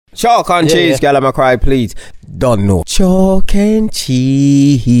Chalk and cheese, gal, I'ma cry, please. Don't know. Chalk and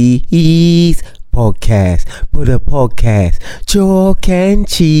cheese podcast. Put a podcast. Chalk and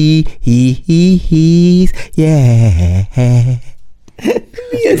cheese. Yeah.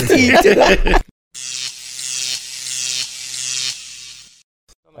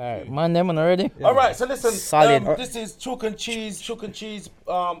 Alright, man, them already. All right, so listen. Solid. This is Chalk and Cheese,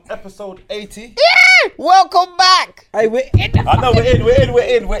 episode 80. Welcome back. Hey, we're in. I know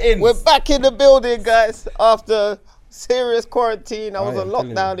we're in. We're back in the building, guys. After serious quarantine, I was on yeah,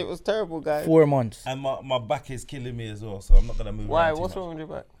 lockdown. It was terrible, guys. 4 months. And my back is killing me as well, so I'm not gonna move. Why? around too What's much. wrong with your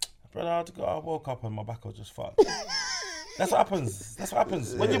back? Brother, I woke up and my back was just fucked. That's what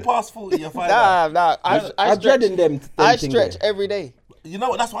happens. When you pass 40, you find out. Nah. I'm dreading them. I stretch every day. You know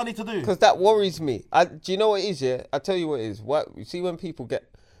what? That's what I need to do. Because that worries me. Do you know what it is, yeah? I tell you what it is. What you see when people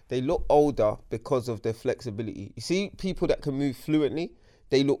they look older because of their flexibility. You see people that can move fluently,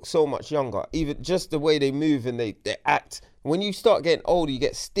 they look so much younger. Even just the way they move and they act. When you start getting older, you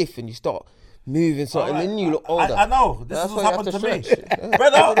get stiff and you start moving and then you look older. I know. This That's is why what's you happened have to to me. stretch.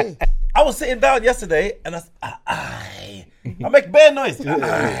 Brother, I was sitting down yesterday and I make bare noise. That's what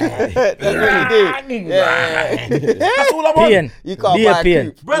you do. Yeah. That's all I want. Pain. You can't Be buy a a pain.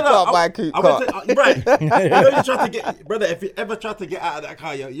 coupe. You Brother, can't buy a coupe car. right. You know you try to get, brother, if you ever try to get out of that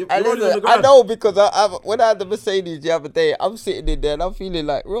car, you're And rolling on the listen, I ground. know because when I had the Mercedes the other day, I'm sitting in there and I'm feeling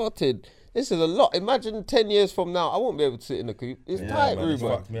like rotted. This is a lot. Imagine 10 years from now, I won't be able to sit in the coupe. It's tight, man, room, it's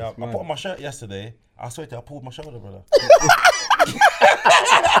man. fucked me up. I put on my shirt yesterday. I swear to you, I pulled my shoulder, brother.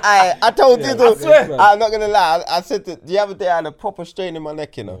 I told you, I swear. I'm not gonna lie. I said the other day I had a proper strain in my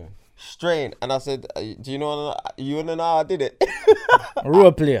neck, you know, strain, and I said, "Do you know? You wanna know how I did it?"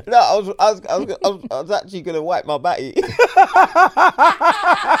 Role player. No, I was actually gonna wipe my batty.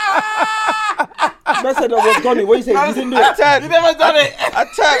 Man said I was gone. What you say? You didn't do it. You never done it. I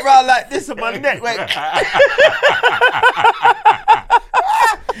turned around like this and my neck went.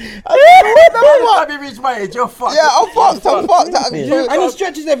 What? Time you reach my age, you're fucked. Yeah, I'm fucked. And he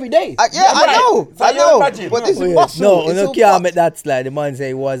stretches every day. I know. So I you know. imagine. But this is Wait, muscle. It's no, all can't fucked. make that slide. The man say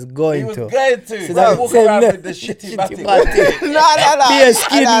he was going He was to. going to. So So I that walk same around neck- with the shitty shitty batty. No. Be a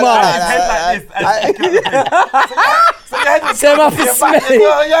skin man. Head like this. So your head was Say him have to your smell back as him.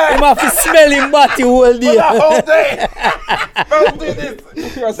 well, yeah. Him have to smell him body all day. The whole day. Don't do this.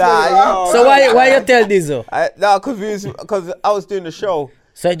 So why you tell this though? No, because I was doing the show.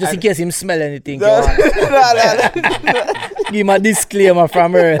 So just in case him smell anything, No. give him a disclaimer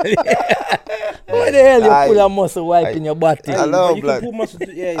from early. Why the hell you pull a muscle wipe in your body? I know, You blood. can pull muscle.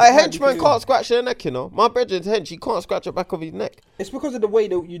 Yeah, A henchman can't scratch their neck, you know. My brethren's hench, he can't scratch the back of his neck. It's because of the way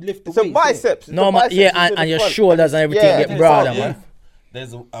that you lift the It's a weight. biceps. No, the man, biceps yeah, is in and the your front. shoulders and everything Yeah, get broader, Yeah. man.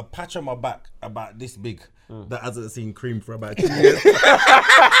 There's a patch on my back about this big that hasn't seen cream for about 2 years.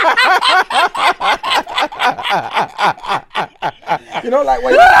 You know, like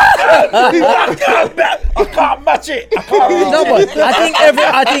when I can't match it. I can't reach No, it. but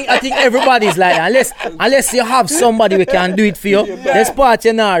I think everybody's like that. Unless you have somebody who can do it for you, there's part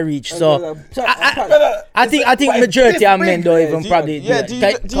you not reach. So I think majority of men don't even probably do Yeah,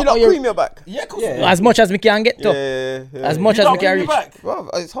 it. do you not cream your back? Yeah, of course. Yeah. As much as we can get to. Yeah. As much You as we don't can bring me reach. back. Bro,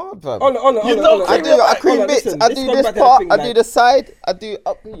 it's hard, fam. don't I cream bits. I do this part. I do the side. I do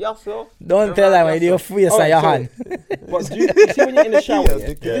up yourself. Don't tell them when you do your face on your hand. But do you see when you're in the shower?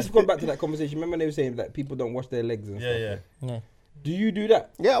 Yeah? This is going back to that conversation. Remember they were saying that people don't wash their legs and stuff. Yeah. Do you do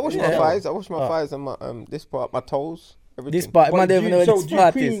that? Yeah, I wash my thighs. I wash my thighs and my this part, my toes. Everything. This part, man, But don't even know what this do you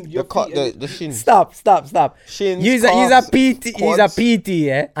part cream is. your The cut, feet the shins. Stop. Shins, He's a calves, PT,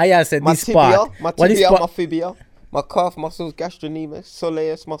 yeah? I said My this tibia, part. my What this tibia, my part? fibia, my calf muscles, gastrocnemius,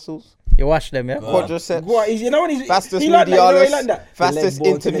 soleus muscles, You wash them, yeah? quadriceps, Go on, you know when he's vastus he like that, you know he medialis, like that. vastus The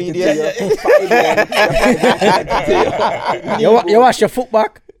leg bone connected intermedius. to your- You wash your foot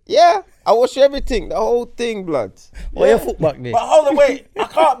back? Yeah, I wash everything, the whole thing, blood. Or your foot back there? But hold on, wait. I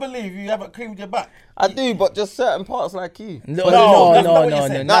can't believe you haven't creamed your back. I do, but just certain parts like you. No. that's not what you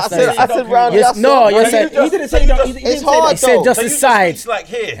said. No, I That's said, not I it. said round Yes, the no, asshole. you said- He didn't say that. He didn't It's say hard that. He said though. just So the you just side. reach like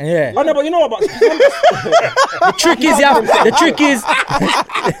here. Yeah. Oh no, but you know what? The trick is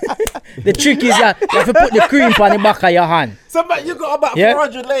you have to put the cream on the back of your hand. So, man, you got about Yeah.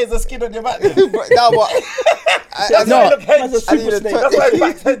 400 layers of skin on your back. Then. No, but That's No. why you look hench. That's a I need super a snake. That's why your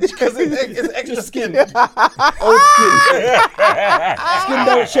back's hench, because it's extra skin. Old skin. Skin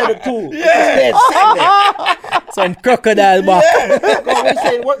don't shed at all. Some crocodile back. Go on, what you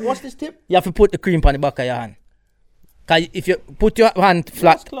saying? What's this tip? You have to put the cream on the back of your hand. Cause if you put your hand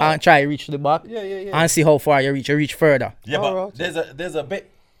flat and try reach to the back Yeah. and see how far you reach further. Yeah, Alright. but there's a bit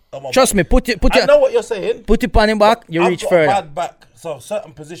Trust me, put I know what you're saying. put it on him back, you I've reach got further. a bad back, so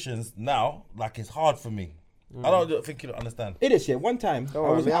certain positions now, like it's hard for me. I don't think you don't understand. It is, yeah. One time, I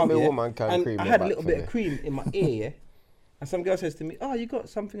worry, was me out and my here, woman can and cream I your had a back little for bit me. of cream in my ear, yeah? And some girl says to me, "Oh, you got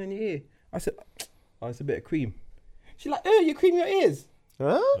something in your ear." I said, "Oh, it's a bit of cream." She's like, "Oh, you cream your ears."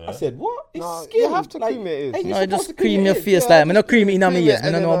 Huh? I said, "What? It's No, skin. you have to cream your ears. ain't you No, supposed just to cream your ears?" face Yeah, like me. No just cream in my cream ears. it Me and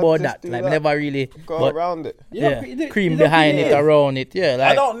don't then know I'll about just that. do Like me that. never really. Go but around it. You don't yeah, cre- you don't- cream you don't behind cream it, your ears. around it. Yeah, I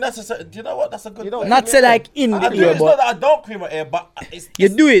like don't necessarily. Do you know what? That's a good. don't- not say like in I the do. ear, It's not but that I don't cream my ear, but it's you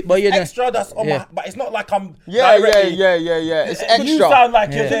do it. But you know, extra. That's on Yeah. my. But it's not like I'm. Yeah. directly- It's You extra. sound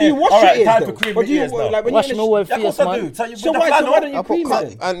like you're Yeah. So do there. you wash All right, your ears time though? to cream Or my do you ears now. like when wash you're my in whole the Yeah, of course face, I do. man. So you So with the why flannel, don't you I put cream cut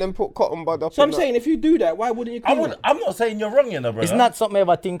it? and then put cotton bud up. So I'm in saying, if you do that, why wouldn't you cream it? I'm not saying you're wrong, you know, bro. it's not something I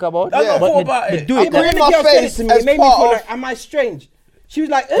ever think about. I Yeah. don't But thought me, about me it. do I it. agree. Like, When the my girl said it face to me, as it made me part feel of- like, am I strange? She was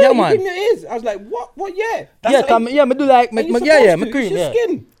like, Yeah, you man. cream your ears. I was like, what? What? Yeah. yeah, come, yeah, me do like, me, And you're yeah, supposed me to. cream, It's your yeah,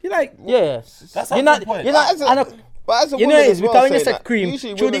 skin. You're like, yeah. That's You're a not, good point. you're not. I don't- But as a You know woman it as is well because when you saying say that, cream,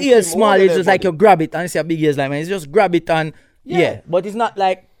 usually through the women ears cream small, all of it's their just like you body. grab it and see a big ears like man. It's just grab it and yeah, but it's not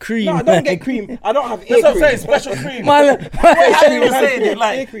like cream. no, I don't get cream. I don't have ear That's what I'm cream. saying. Special cream. Man, How you were saying it,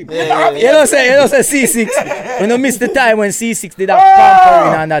 like. Ear cream. you don't say C6. When you miss the time when C6 did that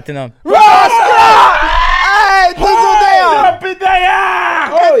pampering and that, you know. Hey, Dizzle there! Up in there!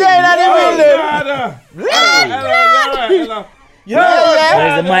 Oh, Yeah.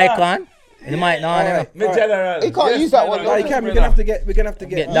 Where's the mic on? The mic on, you know. The general. He can't use that one. No, you can. We're gonna have to get. Get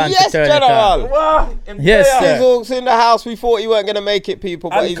down Yes, to turn it on. General. Yes, sir. Dizzle's in the house. We thought he weren't gonna make it, people,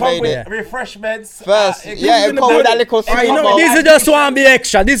 but And he's come made with it. refreshments. First, It yeah, comes it in the come with that body. little you know, small. This is just want to be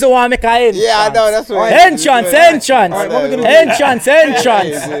extra. This is want to make a entrance. Yeah, I know. That's what. Entrance. Alright, what we gonna do? Entrance.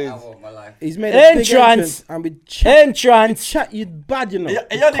 He's made a big Entrance. entrance and we Entrance. chat you bad, you know. Yeah,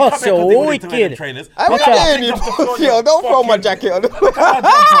 you only come Cuss here 'cause you they wanted to wear the wicked. trainers. I'm Watch not out. saying you. Yo, don't throw my jacket on.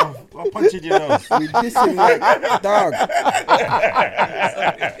 I'll punch you in your nose. We diss him like dog.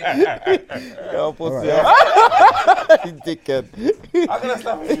 Yo, pussy. You dickhead. I'm gonna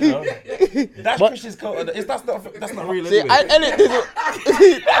slap him, you know. That's Christian's coat. That's not real. See, Anyway. and it didn't.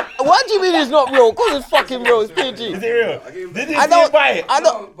 What do you mean it's not real? Cause it's fucking real. It's PG. Is it real? Did you I don't. buy it? I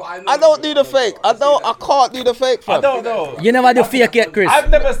don't do the fake. I can't do the fake, fam. I don't know. You never do fake yet, Chris. I've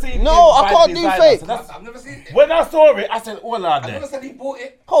never seen. No, him I buy can't do designer, fake. so that's- I've never seen it. When I saw it, I said, "Oh, lad, I there." never said he bought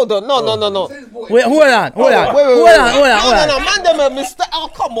it. Hold on. No. Wait, hold on. Wait. No, On. man, them a mistake. Oh,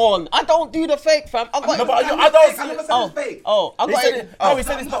 come on. I don't do the fake, fam. I got. No, but I I don't. never said it's fake. I He got said it. it. Oh, he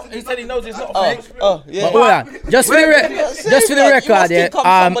said it's not. He said he knows it's not fake. Yeah. Hold on. Just for the record,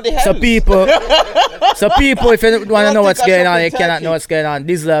 so people, if you want to know what's going on, you cannot know what's going on.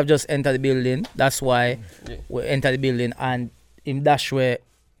 This love just entered the building. That's why we enter the building and in dash where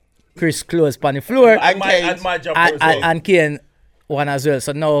Chris closed on the floor And my job as well. and Kane one as well.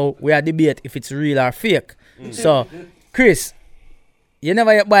 So now we are debate if it's real or fake. So Chris, you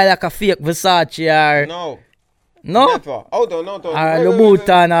never yet buy like a fake Versace or No. no? Never. Hold on. Or Wait,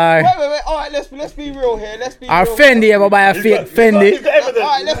 Louboutin or Wait. All right, let's be real here. Let's be or real. Fendi. You ever buy a fake Fendi? He's got evidence. All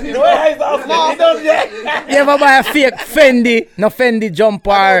right, let's be The real. way how he's asking, No. he knows, yeah. You ever buy a fake Fendi? No Fendi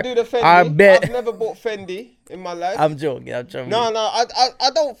jumper I don't do the or Fendi. bet? I've never bought Fendi in my life. I'm joking. No, I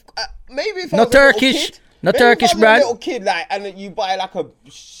don't. Maybe if I No was a little Turkish? kid, No maybe Turkish if I was brand? a little kid, like, and you buy like a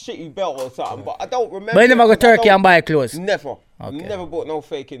shitty belt or something, but I don't remember. But you never go it 'cause I Turkey don't- and buy clothes. Never. Okay. Never bought no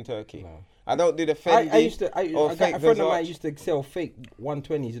fake in Turkey. I don't do the Fendi. I used to. I or got fake a friend of mine Versace. used to sell fake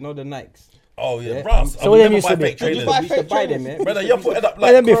 120s. You know the Nikes. Oh yeah, Yeah. bro. So what them used to be? fake Did you trainers. buy We used to fake buy them, trainers? yeah. Brother, you're putting up Let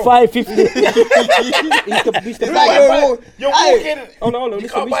like them be Crow. 550. We used to It's buy like them. You're Hey. walking. Oh no, You listen,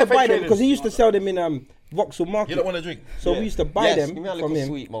 can't we buy used to fake buy them trainers. because he used to sell them in Vauxhall Market. You don't want to drink. So we used to buy Yes, them give me a from little him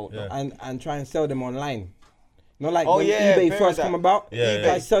sweet malt. Yeah. and try and sell them online. Not like Oh, when yeah, eBay very first that. come about. Yeah,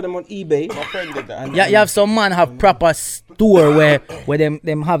 Try yeah. sell them on eBay. My friend did that. Yeah, you have some man have proper store where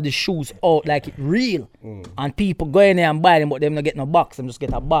them have the shoes out like it real, and people go in there and buy them, but them not get no box. Them just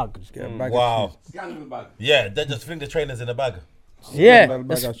get a bag. Get a bag of Wow. Scan the bag. Yeah, they just fling the trainers in the bag. Yeah, bag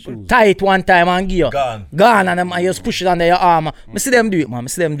just of shoes. tie it one time and give you. Gone. And them and you just push it under your arm. I see them do it, man. I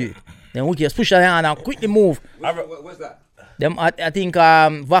see them do it. Then we just push it on and quickly move. What's that? Them I think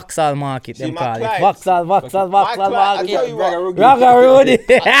Vauxhall Market. See, Them my call it clients- Vauxhall My client, I Market. tell you what. Raga Road.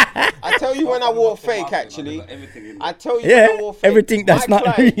 I tell you when I wore fake actually. Everything in I tell you Yeah, when I wore fake. everything that's my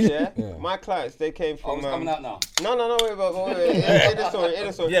not clients, real. Yeah, my clients, they came Oh, from. it's coming out now. No, wait. End the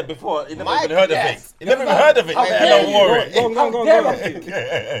story. Yeah, before he never My- even heard yes. of it. He never even heard of it. How Let dare alone you. wore it. Go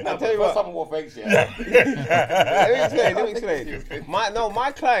on. I'll tell you what. Someone wore fake shit. Let me explain.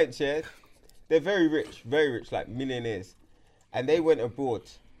 My clients, yeah, they're very rich, like millionaires. And they went abroad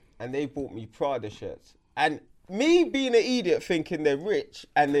and they bought me Prada shirts. And me being an idiot thinking they're rich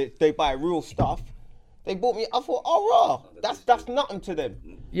and they buy real stuff, they bought me. I thought, oh, raw, that's nothing to them.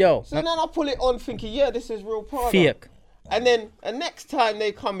 Yo. So then I pull it on thinking, yeah, this is real Prada. Fake. And then next time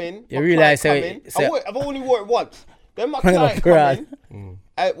they come in, You realise I've only wore it once. Then my client come in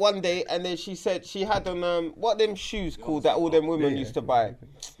one day, and then she said she had on what them shoes called that all them women used to buy,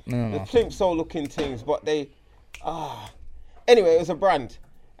 the plimsoll looking things, but they anyway, it was a brand.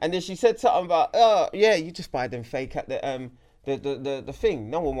 And then she said something about, yeah, you just buy them fake at the thing.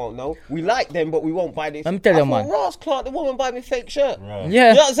 No one won't know. We like them, but we won't buy this. Let me tell you, man. Ross Clark, the woman buy me fake shirt. Right. Yeah,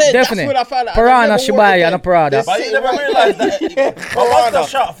 you know what I'm saying? definitely. That's when I found out. Piranha she buy you, not Prada. But you never realised that. But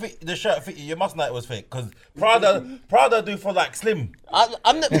once the shirt fit you, you must know it was fake. Because Prada do for like slim.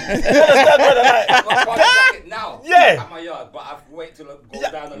 I'm not. You understand, brother? Like, I've got a jacket now Yeah. at my yard, but I've waited till I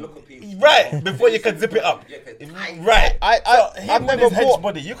go down and look at people. right, before you can zip it up. Right. I've never bought.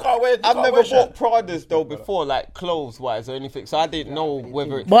 Body. You can't wear. I've never bought Pradas though before, like clothes wise or anything. So I didn't know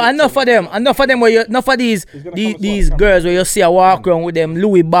whether it's. But enough of them where you, enough of these girls where you see a walk around with them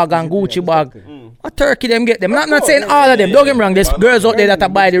Louis bag and Gucci bag. A Turkey them get them. Not saying all of them. Don't get me wrong. There's girls out there that are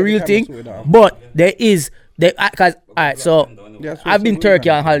buy the real thing, but there is because alright. So I've been Turkey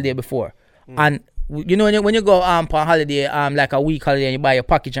on holiday before, and you know when you go on holiday like a week holiday and you buy your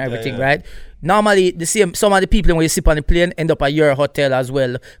package and everything, right? Normally the same. Some of the people when you sit on the plane end up at your hotel as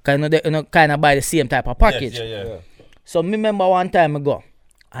well. Cause they kind of buy the same type of package. Yeah. So me remember one time ago,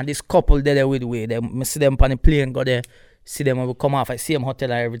 and this couple there with me. Me see them on the plane, go there, see them when we come off at same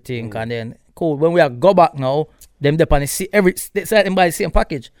hotel and everything, and then cool. When we are go back now, them there on the they say them buy the same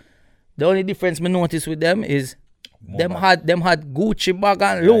package. The only difference me notice with them is them had Gucci bag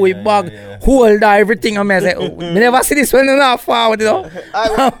and Louis bag, holder, everything. I say, me never see this one enough forward, you know.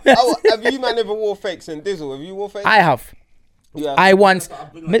 Have you man ever wore fakes in Dizzle? Have you wore fakes? I have. Yeah. I once.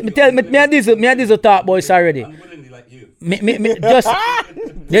 Me and Dizzle talk boys already. Me just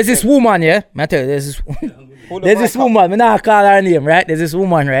there's this woman, yeah. Me tell you, there's this woman. Me not call her name, right? There's this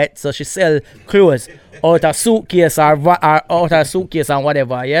woman, right? So she sell clothes out of suitcase or out of suitcase and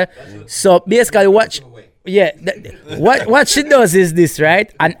whatever, yeah. So basically, what she does is this, right?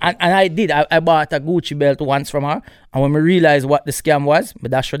 And I did. I bought a Gucci belt once from her, and when we realized what the scam was, me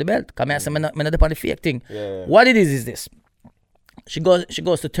dash her the belt. Come here, say me not on the fake thing. Yeah. What it is this? She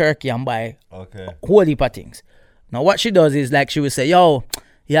goes to Turkey and buy whole heap of things. Now what she does is like she will say, yo,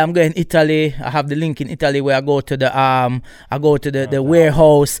 yeah, I'm going to Italy. I have the link in Italy where I go to the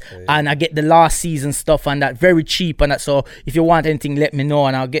warehouse and I get the last season stuff and that very cheap and that. So if you want anything, let me know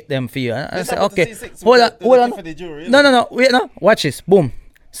and I'll get them for you. And I say, okay, hold on. No, wait, no, watch this. Boom.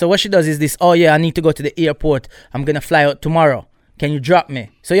 So what she does is this. Oh yeah, I need to go to the airport. I'm gonna fly out tomorrow. Can you drop me?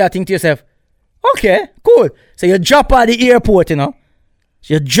 So you think to yourself, okay, cool. So you drop her at the airport, you know.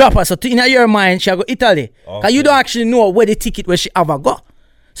 You drop her. So in your mind, she'll go Italy. Because you don't actually know where the ticket where she ever go.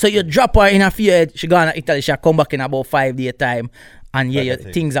 So you drop her in her head, she gone to Italy, she'll come back in about 5 days time. And yeah,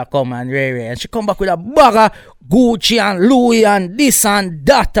 things are coming and rare. And she come back with a bag of Gucci and Louis and this and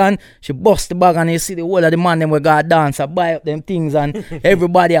that. And she bust the bag and you see the whole of the man them we got dance and buy up them things and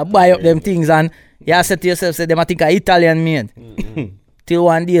everybody buy up them things. And you said to yourself, say them I think are Italian made. Till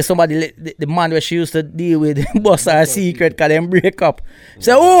one day somebody, the man where she used to deal with, bust her a secret because them break up.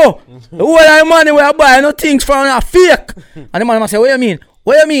 Say, oh, the whole of the money we are buying no things from are fake. And the man must say, what you mean?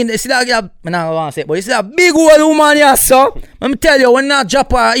 What you mean? You see that girl, I'm not going to say, but you see that big old woman here, so let me tell you, when not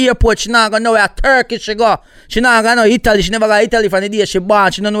drop her airport, she not going to know where Turkey she go. She not going to know Italy. She never got Italy from the day she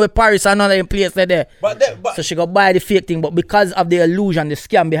born. She don't know where Paris and another place there. So she go buy the fake thing, but because of the illusion, the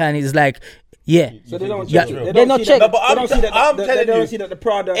scam behind it is like, yeah. So they don't check. They don't check. No, but I'm telling you, see that the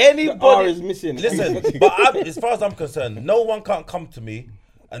Prada anybody the R is missing. Listen, but as far as I'm concerned, no one can't come to me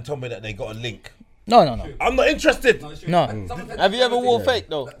and tell me that they got a link. No. I'm not interested. No. Have you ever worn fake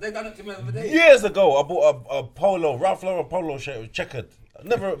though? They done it to me the other day. Years ago, I bought a polo, Ralph Lauren polo shirt. It was checkered. I'll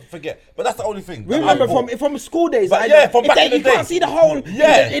never forget. But that's the only thing. Remember from school days. But yeah, from back in the you day. can't see the hole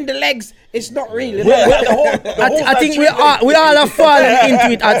in the legs. It's not real. I think we all have fallen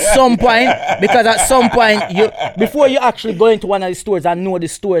into it at some point, because at some point before you actually go into one of the stores and know the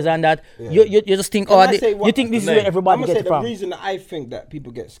stores and that you just think you think this is where everybody gets it from. The reason that I think that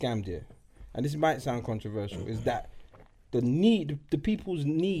people get scammed here, and this might sound controversial, is that the people's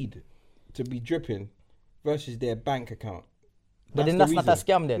need to be dripping versus their bank account. But then that's not a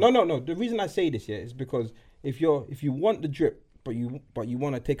scam then. No. The reason I say this here is because if you want the drip, but you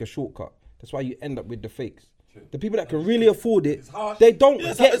want to take a shortcut, that's why you end up with the fakes. The people that can really afford it, they don't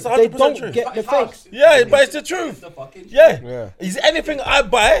get the fakes. Yeah, but it's the truth. Yeah. Is anything I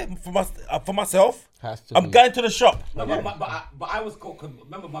buy for myself, Has to I'm be. going to the shop. No, but I was caught.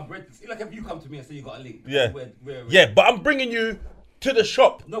 Remember my bread. See, like if you come to me and say you got a link. Yeah. Where Yeah, but I'm bringing you to the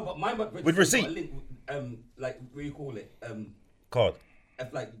shop. No, but my bread With receipt. got a link. Like what do you call it? Card.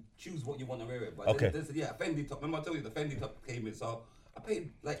 If like choose what you want to wear it. But Okay. There's Fendi top. Remember I told you the Fendi top came in, so I paid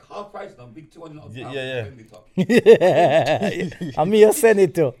like half price now, big $200 Yeah. Fendi top. I'm here send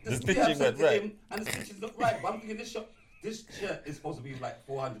it to. The stitching went right. And the stitches look right, but I'm thinking this shirt is supposed to be like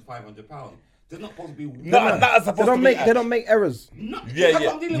 £400-500. They're not supposed to be. No, that's supposed to be. They don't make errors. No, Yeah, that's yeah.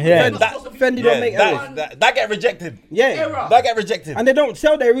 what I'm dealing with. Yeah. They're not That- supposed to be Fendi don't make errors. That get rejected. Yeah. Error. That get rejected. And they don't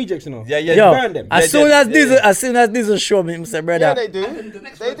sell their rejects, you know. Yeah, yeah. Yo, burn them. as soon as Diesel show me, Mr. Brother. Yeah, they do. And then the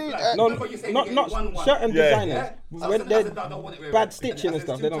next They red do. flag. No, Remember you said not you not get one. certain Yeah. designers. Yeah. When I they're said, I don't want it very bad much. stitching and I said,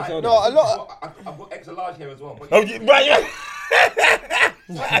 stuff, it's they too don't sell tight. them. No, a lot. I've got extra large here as well. But Oh, right, yeah.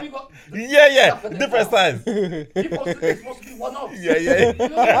 so have you got the Yeah. stuff in Different there? size. It's supposed to be one off. Yeah.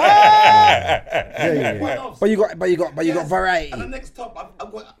 One-offs. But you got variety. And the next top,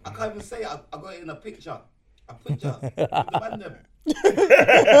 I can't even say it. I got it in a picture. A picture. With the random. Because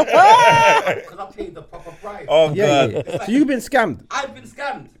I paid the proper price. Oh, Yeah, God. yeah. So you've been scammed. I've been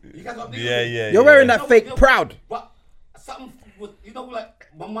scammed. You guys got Yeah. You're wearing You that know, fake you know, proud. But something, like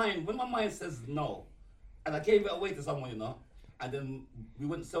when my mind says no, and I gave it away to someone, and then we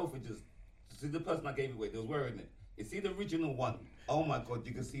went Selfridges. See the person I gave it away, they was wearing it. You see the original one. Oh my God,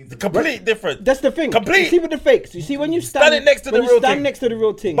 you can see the Complete different. That's the thing. Complete. You see with the fakes. You see when you stand Stand it next to the when you real stand thing. next to the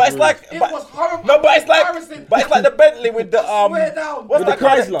real thing. But it's like, It but- was horrible. no, but it's Embarrassing. like the Bentley with the Swear down. what's with the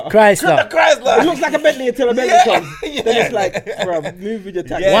that Chrysler. The Chrysler. Chrysler. It looks like a Bentley until a Bentley Yeah. comes. Yeah. Then it's like, bro, move with your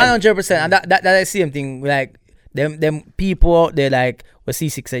tax. Yeah. 100%, and that the same thing. Like them people out there, like what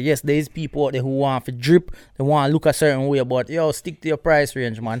C6 said. Yes, there's people out there who want to drip, they want to look a certain way, but yo, stick to your price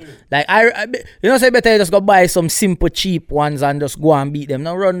range, man. Like say better you just go buy some simple cheap ones and just go and beat them.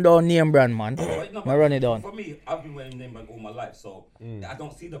 Now run down name brand, man. No, Now run it down. For me, I've been wearing name brand all my life, so I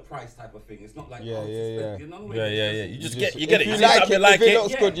don't see the price type of thing. It's not like Yeah, it's yeah, expensive, You know what I mean? Yeah. You just Just- get it. if you see like something it, like if it it.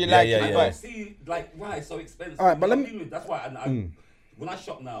 looks good, you Yeah, like yeah, it. I yeah. Right. don't see like why it's so expensive. All right, but You know let what I mean? That's why, and when I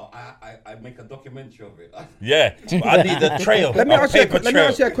shop now, I make a documentary of it. Yeah. I need a trail. Let me a ask you. paper Let me trail.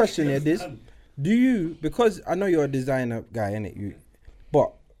 ask you a question here. This, do you? Because I know you're a designer guy, innit?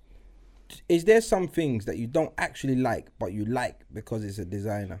 But is there some things that you don't actually like, but you like because it's a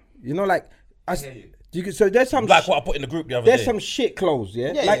designer? You know, like hear you. so there's some Like what I put in the group the other there's day. some shit clothes,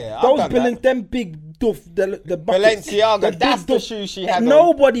 yeah. Yeah, like yeah, I've those done that. them big duff, the buckets, Balenciaga, the big that's the duff. shoe she had on.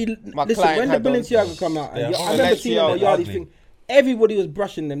 Nobody My listen client when the had on. Balenciaga come out. Yeah. And I remember seeing them on Balenciaga, Yardie ugly. thing. Everybody was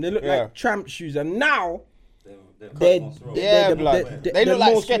brushing them. They look Yeah. like tramp shoes, and now They're they're Cosmos Road. Yeah, blood. They look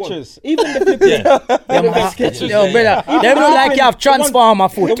like most worn. Skechers. Even the flipping, Them yo, brother, them look like you have transformer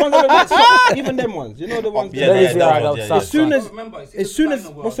the foot. ones that look like socks, even them ones. You know the ones. Yeah, that- There is that rag one, yeah, outside. As soon as Remember, it's as soon as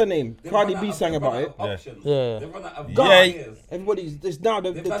designer what's her world. name? They Cardi run B out- sang they about run it. out of options. Yeah. They run out of Yeah. ideas. Everybody's it's now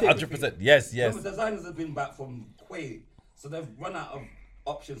the They've thing. had 100%. Yes. Remember, designers have been back from Kuwait, so they've run out of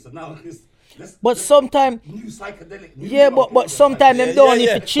options. So now But sometimes, new psychedelic. New yeah, but sometimes them don't need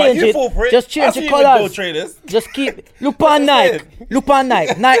to change But you it. fall for it. Just I change see the you with gold colors. traders. Just keep look on Nike. Look on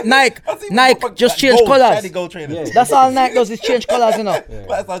Nike. Nike. I see you Nike. with Just like change gold, colors. shiny gold traders. That's all Nike does is change colors, you know.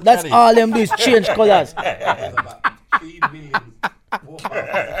 That's all them do is change colors. About 3 million. 4,000,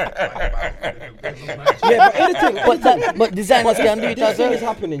 5,000. Yeah, but anything. But designers can do it This as thing is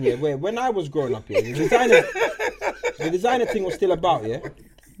well. happening here. Where when I was growing up here, the designer thing was still about, yeah.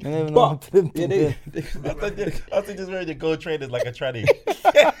 I don't even know But what to do. yeah, I think just wearing the gold traders like a tranny.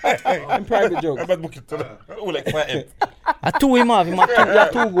 in private jokes. I'm looking to the all excited. I two him off. Him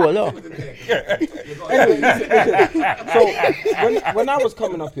have two goal. Oh. Anyway, listen. So when I was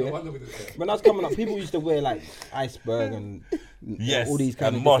coming up here, people used to wear like iceberg and Yes, all these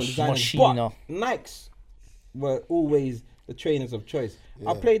kind and of Mosh, different designers. Moschino. But Nikes were always the trainers of choice.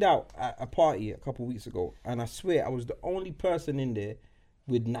 I played out at a party a couple of weeks ago, and I swear I was the only person in there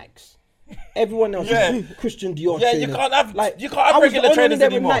with Nikes. Everyone else is Christian Dior Yeah, trainers. you can't have I was regular the only trainers one there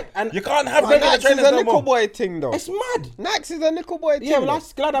with anymore. Nike, and You can't have But regular Nax is trainers a no little more. boy thing though. it's mad. Nax is a little boy thing. Yeah, well, though.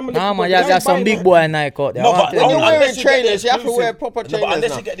 that's glad I'm a Nah, little man, boy. you got some Buying big them. boy Nike out there. No, I but want to When tell you're you. unless wearing you get the trainers, you have to exclusive. wear proper No, but trainers unless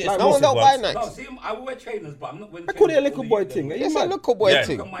now. you get the No one exclusive don't buy ones. No, Nikes. see, I will wear trainers, but I'm not wearing I call it a trainers little all boy the thing. week. You It's a mad? little boy Yeah.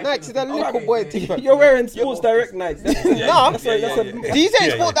 thing. Look at my Nikes is a trainers. little Okay, boy yeah. thing. You're wearing Sports Direct Nikes. Nah, That's these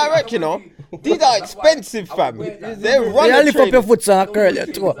ain't Sport Direct, you know. These are expensive, fam. They're You running lift up your trainers. foot so I curl your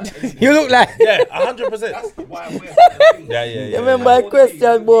toe. You look like. Yeah, 100%. That's why I wear certain things. Yeah. You remember my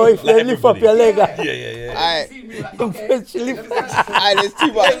question, boy? If you Like lift up everybody. your leg. Yeah. Alright, See me like, okay, Eventually. alright, there's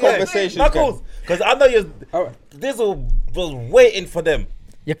too much conversation. Knuckles, because I know you. Alright. This was waiting for them.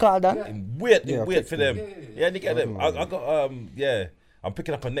 You call that? Weird Yeah, for them. yeah. Yeah, you get them. I got I'm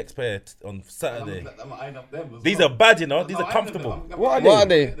picking up a next pair on Saturday. I'm eyeing up them as These well. are bad, you know. These I'm are eyeing them. comfortable. What are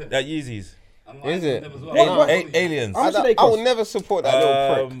they? They're Yeezys. I'm Is eyeing it? them as well. What? Aliens. How much do they I will cost? never support that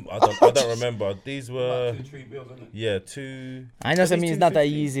little prick. I don't remember. These were 2-3 bills, isn't it? yeah 2. I know something is not a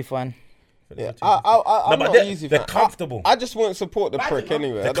easy fan. Yeah, No, I'm but not they're- easy. they're fan. comfortable. I just won't support the prick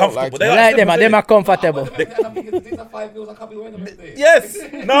anyway. I They're don't like comfortable. it. They I are like them, slippers, them innit? are comfortable. And I'm thinking, these are 5 bills, I can't be wearing them every day. Yes.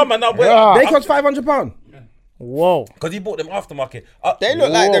 No, man. No, Yeah. They cost £500. Whoa. because he bought them aftermarket. They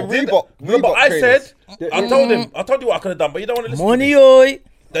look like the Whoa. Reebok. No, but Reebok I trainers. said, I told him, I told you what I could have done, but you don't want to listen. Money, to oi. me.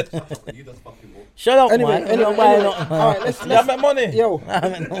 That, You just fucking walk. Shut up, Anyway, man. You don't buy nothing, man. All right, let's yeah, I meant money. yo.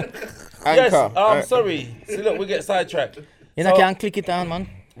 Yes. Anchor. Sorry. See, look, we get sidetracked. You know, can't click it on, man.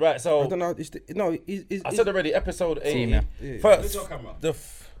 Right. I So don't know. I said already, episode 80. man. First, your camera?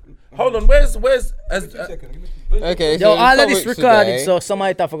 hold on. Where's Okay, Yo, all of the this topics recorded, today- so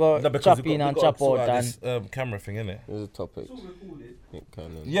somebody have to go no, because chop we in got and to chop sort out. out And this camera thing, innit? There's a topic.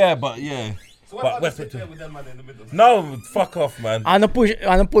 Yeah, but yeah. So why But can't West you sit there with them man in the middle? No, fuck off, man. I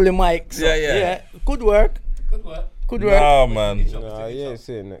pull the mic. So, Yeah. Good work. Good work. Good work. No, man. Nah, yeah,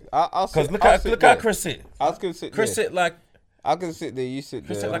 sitting there. I'll sit. Because I'll sit look there. how Chris sit. I can sit Chris there. sit like I can sit there. You sit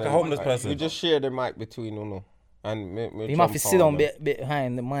there. sit and like a then homeless person. We just share the mic between us, and me He must jump sit on down them.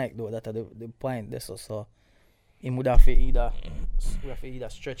 behind the mic though. That's the point. This so he would have to either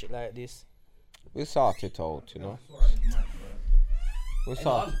stretch it like this. We sort it out, you know. We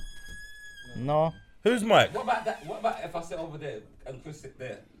sort. No. who's Mike? What about that? What about if I sit over there and Chris sit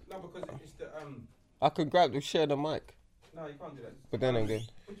there? No, because it's the I could grab the share the mic, No, you can't do that. but then again,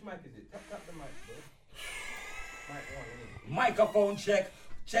 Which mic is it? Tap the mic, bro. Mic one. Microphone check.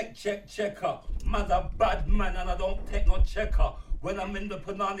 Checker. Man's a bad man and I don't take no checker. When I'm in the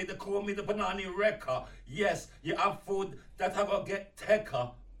Panani, they call me the Panani wrecker. Yes, you have food that I go get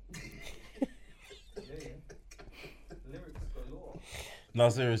tecker. Lyrics galore. No,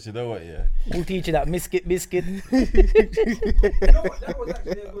 seriously, you know what? Yeah. Who teach you that biscuit? You know what? That was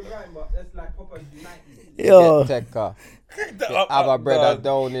actually a good rhyme, but that's like Popeyes United. Yo. take have a brother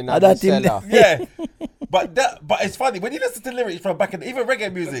down in the that him cellar. Yeah, but it's funny when you listen to lyrics from back in even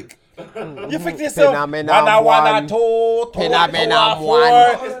reggae music. You think to yourself, Phenomenon one, one. two, Phenomenon four.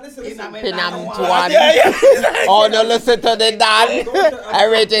 one. Listen. Pinam one. Yeah. Oh no, listen to the Dan.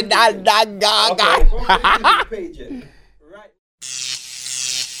 Original Dan Gaga. Right.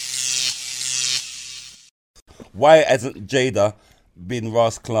 Why hasn't Jada been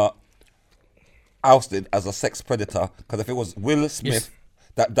Ross Clark ousted as a sex predator? Because if it was Will Smith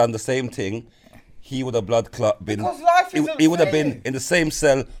that done the same thing, he would have blood clot been. Because life isn't He would have fair. been in the same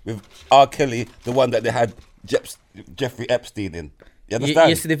cell with R. Kelly, the one that they had Jeffrey Epstein in. You understand?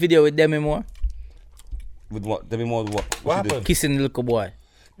 You see the video with Demi Moore With what? Demi Moore, what? What she do? happened? kissing the little boy?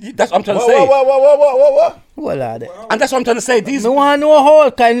 That's what I'm trying to say. What? Well, are they? And that's what I'm trying to say. These. Me want to know how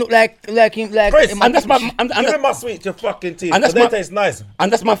it can look like him, like Chris, him And that's my. Give me my sweet to fucking teeth. And that's And they my- taste nice.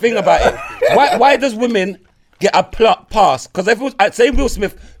 And that's my thing about it. Why does women get a pass? Because if it was, I'd say Will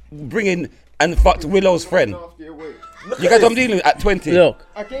Smith bringing and fucked Willow's friend. You guys, I'm dealing with at 20. Look,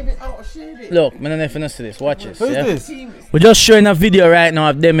 I gave it out, I shared it. look, man, I'm not see this. Watch this. Yeah? this? We're just showing a video right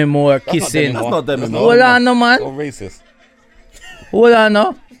now of Demi Moore kissing. Demi Moore. not Demi Moore. Hold on, no man. So racist. Hold on,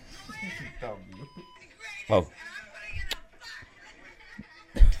 no. Oh.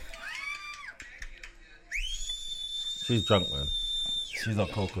 She's drunk, man. She's on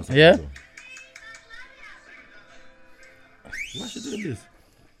coke or something. Yeah? Why is she doing this?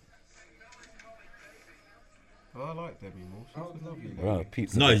 I like Debbie Moore. She's lovely. Right,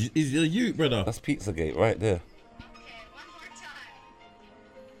 pizza. No, it's a you, brother. That's Pizzagate right there.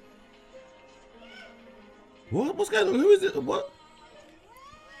 What? What's going on? Who is it? What?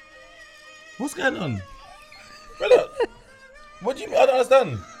 What's going on? Brother, what do you mean? I don't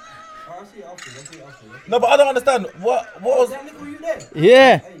understand. I'll see it after. No, but I don't understand. What was... That nigga, you there?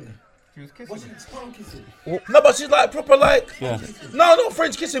 Yeah. She was What's kissing. she tongue kissing? No, but she's like proper like... No, not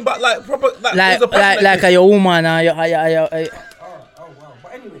French kissing, but like proper... Like there's a passionate Like kiss. a your woman and your Oh wow.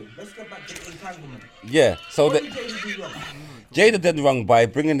 But anyway, let's get back to the entanglement. Yeah, so What the, did Jada do wrong? Jada did wrong by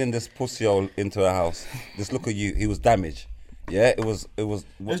bringing in this pussy hole into her house. Just look at you, he was damaged. Yeah, it was.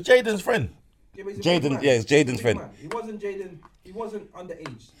 It's Jaden's friend. Yeah, but he's a Jaden- big man. yeah, it's Jaden's Big friend. man. He wasn't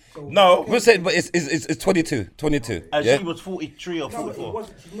underage. So No. We'll say, but it's 22. And Yeah. she was 43 or No, but 44.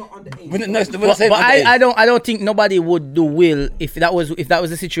 she's not underage. We're not But saying underage. I don't think nobody would do Will if that was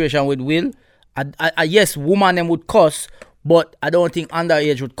the situation with Will. I yes, woman them would cuss, but I don't think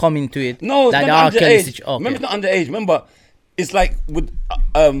underage would come into it. No, it's like not the R. Kelly underage. situation. Okay. Remember, it's not underage. Remember, it's like with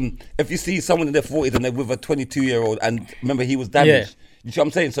if you see someone in their 40s and they're with a 22-year-old, and remember he was damaged. You see what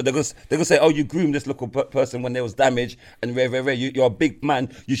I'm saying? So they're gonna say, oh, you groomed this little person when there was damage, and you're a big man,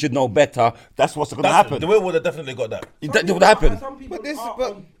 you should know better. That's what's gonna happen. The will would have definitely got that. That would happen. But this,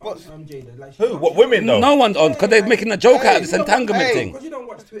 Jada. Like, Who? What, women though? No one's on, because they're making a joke out of this entanglement thing. Because you don't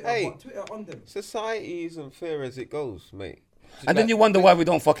watch Twitter, Hey. but Twitter on them. society isn't fair as it goes, mate. And then you wonder why we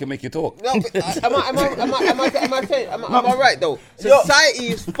don't fucking make you talk. No, but am I right though? Society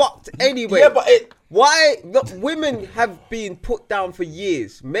is fucked anyway. Yeah, but why women have been put down for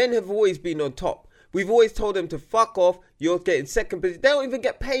years? Men have always been on top. We've always told them to fuck off. You're getting second position. They don't even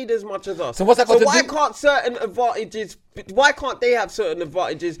get paid as much as us. So what's that got to why do? can't certain advantages? Why can't they have certain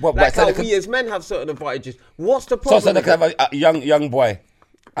advantages? What, like so how they we as men have certain advantages. What's the So problem? they can have a young boy.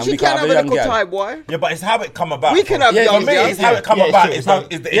 And she we can't can't have a young little girl. Thai boy. Yeah, but it's how it come about. We can have Yeah, young For me, girls. it's how it come Yeah, about. sure.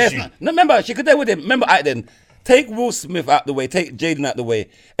 Is the Yes. issue. No, remember, she could there with him. Remember, then take Will Smith out the way, take Jaden out the way.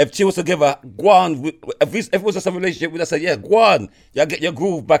 If she was to give her Guan, if it was just a relationship, we'd have said, yeah, Guan, you get your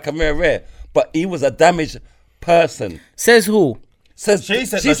groove back and rare. But he was a damaged person. Says who? She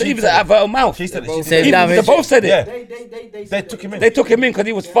said even out of her own mouth. She said Said it. She They damaged. both said it. Yeah. They took him in. They took him in because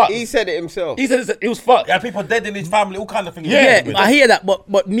he was fucked. He said it himself. He said he was fucked. Yeah, people dead in his family, all kind of things. Yeah, I hear that,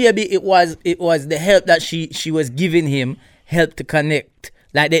 but maybe it was the help that she was giving him helped to connect.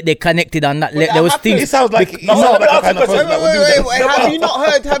 Like they connected on that. There was happened. It things. sounds like he's No, not let me like a ask kind you of a person that would do Wait, that.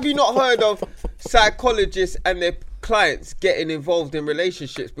 have you not heard of psychologists and their clients getting involved in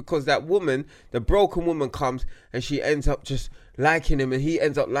relationships because that woman, the broken woman, comes and she ends up just liking him and he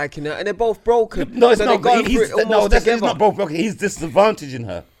ends up liking her and they're both broken. No, it's so not. they're going through it almost He's together. not both broken. He's disadvantaging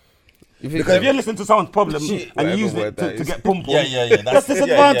her. Because if you're listening to someone's problem and you whatever use word it that to is. get pum pum, Yeah. that's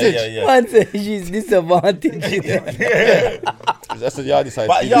disadvantage. Yeah. Man said she's disadvantaged. That's the yardie side.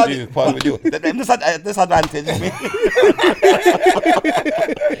 But Yardie part with you. Disadvantage.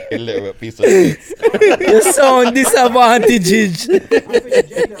 Illiterate piece of shit. You sound disadvantaged. I think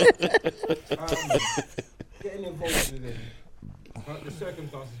Jada, getting involved with him, the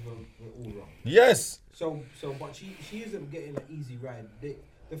circumstances were all wrong. Yes. So, but she isn't getting an easy ride.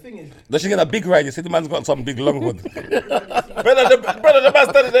 The thing is, Does she get a big ride? You see the man's got some big long one. Brother, the man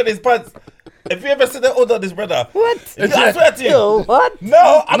standing there in his pants. If you ever see the order of this brother, What? I swear to you. Yo, what?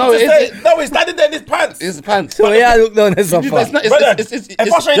 No, I'm No, just it's- saying. No, he's standing there in his pants. His pants. So yeah, look down at some It's not. Brother, It's if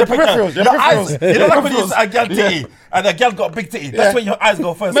I show you your the picture, peripherals. Your your eyes, peripherals. you know like when you see a girl titty and a girl got a big titty, that's when your eyes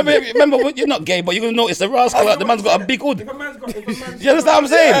go first. Remember, you're not gay, but you're gonna notice the rascal. The man's got a big hood. if a man's got, You understand what I'm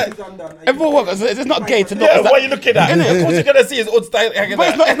saying? saying? Everyone, it's not gay to Yeah, notice what that. are you looking at? Of course you're gonna see his old style hanging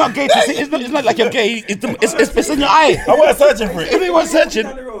But out. it's not gay to see. It's not like you're gay. It's in your eye. I was searching for it. Everyone's searching.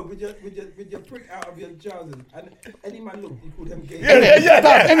 Down the road with your prick out of your trousers, and any man look, you call them gay.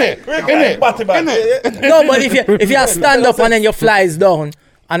 Innit? Batty man. No, but if you stand up and then your flies down,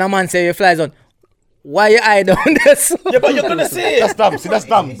 and a man say your flies down, why your eye down there? So? Yeah, but you're gonna see That's it. dumb. See, that's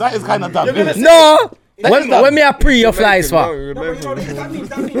dumb. That is kind of dumb. You're gonna see No, That's dumb. when me a pre your flies for. No, but you know, that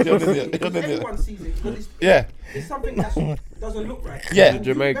means everyone sees it. Because Yeah. it's something that doesn't look right. Yeah. And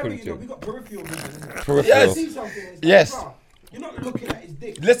Jamaican remember, thing. we got peripheral vision. Peripheral. You see something, it's like, Yes. bruh, you're not looking at his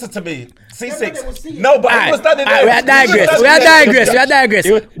dick. Listen to me. They will see C6. it. No, but he was standing there. We are digress.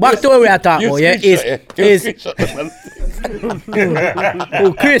 Back to where we are talking about. Yeah, is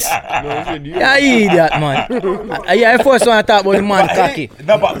oh Chris. Yeah, idiot man. Yeah, I first want to talk about the man cocky.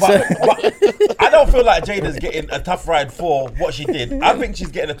 No, but I don't feel like Jada's getting a tough ride for what she did. I think she's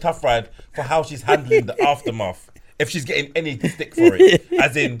getting a tough ride for how she's handling the aftermath. If she's getting any stick for it,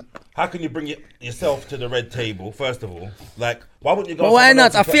 as in, how can you bring yourself to the red table? First of all, like, why wouldn't you go? But on why someone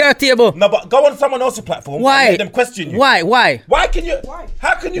not? A else's fair table. No, but go on someone else's platform. Why? And let them question you. Why? Why can you? Why?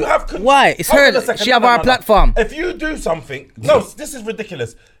 How can you have? Why? It's Hold her. on a second. She have our platform. If you do something, no, this is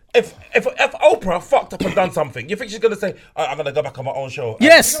ridiculous. If Oprah fucked up and done something, you think she's gonna say, I'm gonna go back on my own show?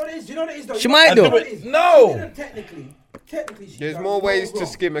 Yes. You know what it is though? She might do. No. Technically, she's There's done more no ways to wrong.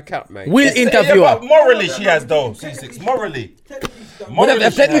 skim a cat, mate. Will interview Yeah, her. but morally she has though. C6 morally. Technically, she's done Morally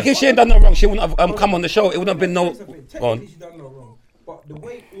If technically she ain't done no wrong, she wouldn't have come on the show. It wouldn't have been no. Go Technically, on. she's done no wrong. But the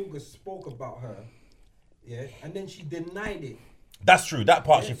way August spoke about her, yeah, and then she denied it. That's true. That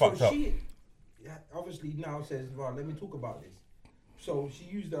part she So fucked up. She obviously now says, "Well, let me talk about this." So she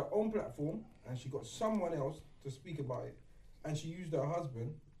used her own platform, and she got someone else to speak about it, and she used her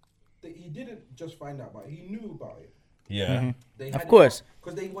husband. That he didn't just find out about it; he knew about it. Yeah. Of course.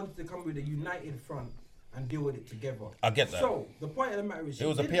 because they wanted to come with a united front and deal with it together. I get that. So the point of the matter is, It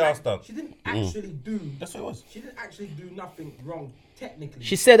was a didn't PR stunt. She didn't actually do. That's what it was. She didn't actually do nothing wrong technically.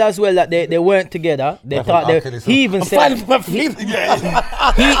 She said as well that they weren't together. They thought he even said he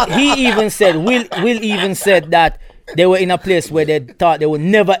even said Will even said that they were in a place where they thought they were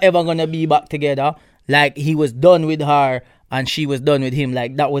never ever gonna be back together. Like he was done with her and she was done with him.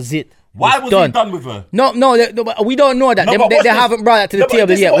 Like that was it. Why was he done with her? No, we don't know that. They haven't brought that to the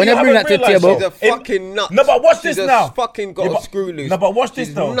table yet. When they bring that to the table, she's a fucking nut. No, but watch this now. She's fucking got a screw loose. No, but watch this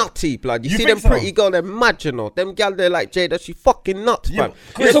though. Nutty, blood. You see think them pretty girl, they're marginal. Them gal, they're like Jada. She fucking nuts, man.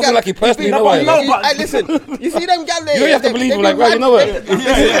 You're talking like you personally know her. Hey, listen. You see them gal there? You have to believe him, like, right? You know her. Let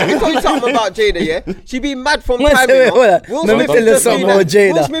me tell you something about Jada, yeah. She be mad from time. Will Smith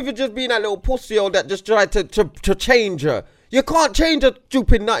has just been a little pussy that just tried to change her. You can't change a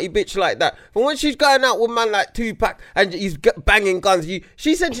stupid nutty bitch like that. But when she's going out with man like Tupac and he's banging guns,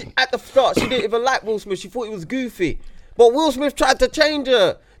 she said at the start she didn't even like Will Smith. She thought he was goofy. But Will Smith tried to change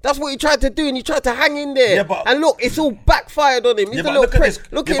her. That's what he tried to do, and he tried to hang in there. Yeah, and look, it's all backfired on him. He's a little prick.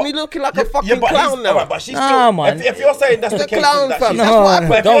 Look at him, he's looking like a fucking clown now. Right, but she's still, man. If you're saying that's the case, clown, fam.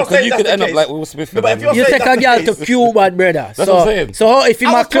 Don't, because you could end up like Will Smith. No, but you take a girl to Cuba, brother. That's what I'm saying. So if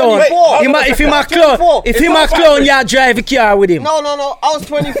him a clown, if him a clown, you drive a car with him. No. I was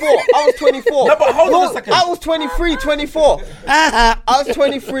 24. No, but hold on a second. I was 23, 24. I was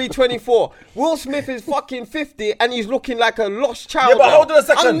 23, 24. Will Smith is fucking 50 and he's looking like a lost child. Yeah, but hold on a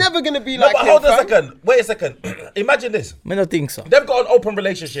second. I'm never gonna be like him. Hold on a second. Wait a second. Imagine this. I don't think so. They've got an open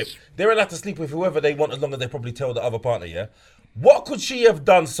relationship. They're allowed to sleep with whoever they want as long as they probably tell the other partner, yeah? What could she have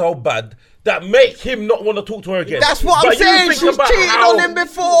done so bad that make him not want to talk to her again? That's what I'm saying. She's cheated on him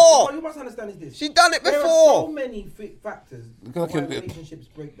before. What you must understand is this. She's done it before. There are so many factors why relationships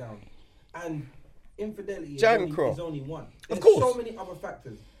break down. And infidelity is only one. There's so many other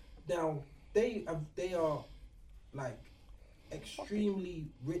factors. Now, they are like extremely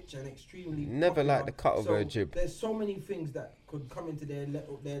rich and extremely never like the cut of her jib. There's so many things that could come into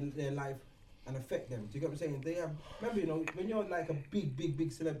their life and affect them. Do you get what I'm saying? They have, remember, when you're like a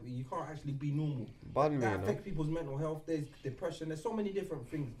big celebrity, you can't actually be normal. That affects people's mental health. There's depression. There's so many different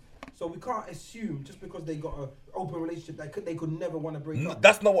things. So we can't assume just because they got an open relationship they could never want to break up.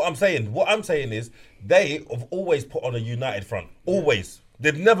 That's not what I'm saying. What I'm saying is they have always put on a united front. Always.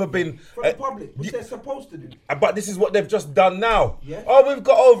 They've never been for the public, which they're supposed to do. But this is what they've just done now. Yeah. Oh, we've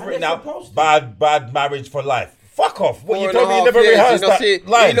got over it now. Bad marriage for life. Fuck off. What you told me you never rehearsed that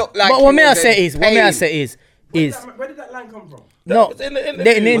line. But what may I say is, where did that line come from? No, in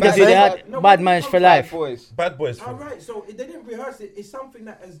the interview they had bad marriage for life. Bad boys. All right, so they didn't rehearse it. It's something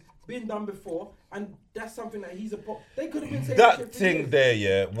that has been done before, and that's something that he's They could have been saying that thing there.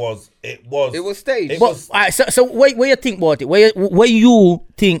 Yeah, it was staged. Alright, so what you think about it? What you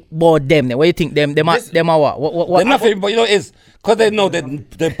think about them? Then what you think them are what? They're nothing, but you know it is because they know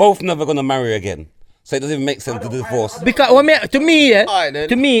that they're both never gonna marry again. So it doesn't even make sense to divorce. Because to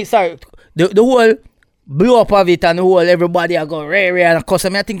me, sorry, the whole blow up of it and the whole everybody are going rare and cuss.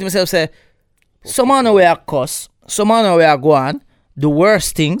 I think to myself, say, some on the way I cuss, some on the way I go on, the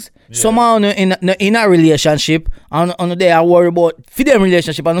worst things. Yeah. Some on in a relationship and on the day I worry about for them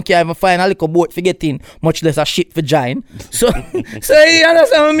relationship and can't even find a little boat for getting, much less a shit for giant. So you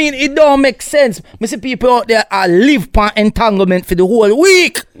understand what I mean? It don't make sense. I see people out there live on entanglement for the whole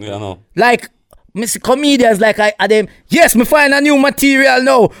week. Yeah, I know. Like, Miss comedians like I them, yes, me find a new material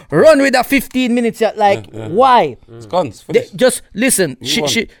now. Run with that 15 minutes. Why? It's gone. Just listen.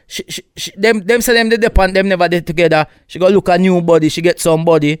 Them say them they depend. Them never did together. She go look a new body. She get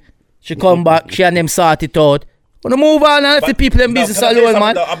somebody. She come back. She and them sort it out. Wanna move on and let the people in business alone,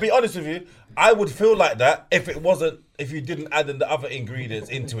 man. I'll be honest with you. I would feel like that if you didn't add in the other ingredients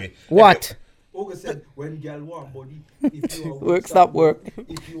into it. What? August said, when girl want body, if you work, stop work.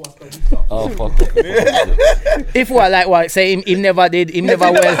 If you are study, stop. Oh, fuck. If we are like what? Say him never did, him never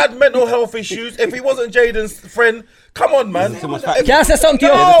well. If he never had mental health issues, if he wasn't Jaden's friend, come on, man. Can I say something to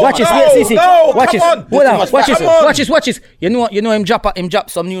you? Watch this. Watch this. Hold on. Watch this. You know him drop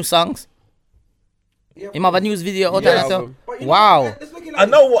some new songs. Yeah, him have a news video out of it. Wow. I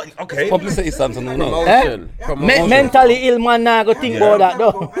know what. Okay. Publicity something. Mentally ill man now go think about that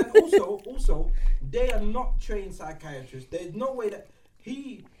though. And also, they are not trained psychiatrists. There's no way that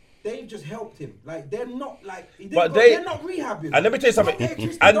they've just helped him. Like they're not they're not rehabbing. And let me tell you something.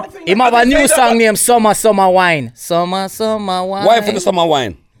 And him have a new song named Summer Wine. Summer Wine. Why for the summer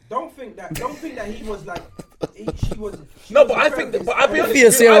wine? Don't think that he was like. No, but I think that, but I'll be honest.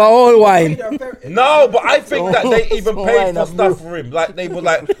 Yes, you're all wine. No, but I think that they even paid for stuff for him. Like they were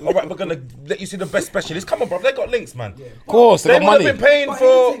like, all right, we're gonna let you see the best specialist. Come on, bro, they got links, man. Yeah. Of course, they would have been paying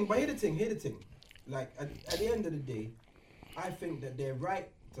for. But here's the thing. Like at the end of the day, I think that they're right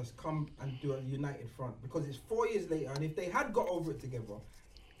to come and do a united front because it's 4 years later, and if they had got over it together,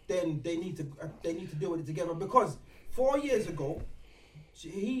 then they need to deal with it together because 4 years ago,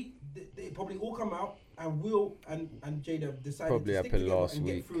 they probably all come out. And Will and Jada decided to stick together and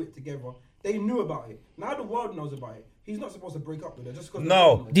get through it together. They knew about it. Now the world knows about it. he's not supposed to break up with her just because.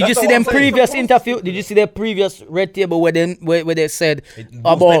 No. Did you see them previous interview? Did you see their previous red table where they said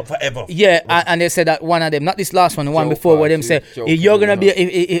about forever? Yeah, and they said that one of them, not this last one, the one before, where them said you're gonna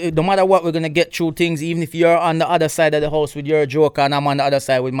be no matter what, we're gonna get through things, even if you're on the other side of the house with your joker and I'm on the other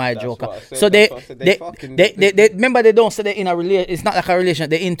side with my joker. So they remember, they don't say they're in a relation. It's not like a relation.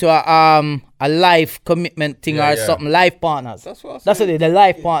 They're into a life commitment thing or something. Life partners. That's what they're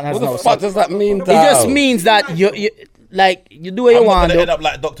life partners. What the fuck does that mean? It just means that you like you do what you want. I'm not gonna end up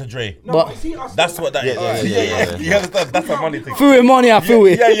like Dr. Dre. No, But That's what that is. Yeah. You understand? That's a money thing. free money, I feel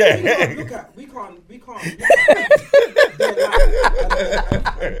it. Yeah. Look at, we can't.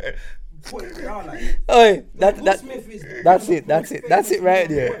 Put it down like. Oi, Will Smith is that's one it. of the That's most it. That's it famous right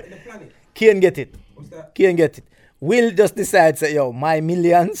people there. in the planet. Can't get it. What's that? Can't get it. Will just decide say, yo, my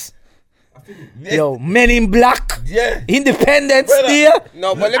millions. I think Yo, Men in Black. Yeah. Independence Brother. Day.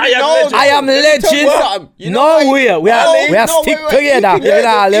 No, but let I me am know. legend. I am legend. No, we are stick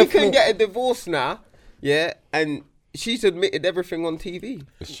together. You can get a divorce now, yeah, and she's admitted everything on TV.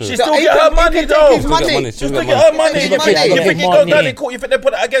 She still get her money though. She still get her money. You think it goes down in court? You think they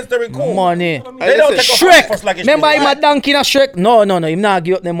put it against her in court? Money. They don't take Shrek. off for Remember him a donkey in a Shrek? No, him not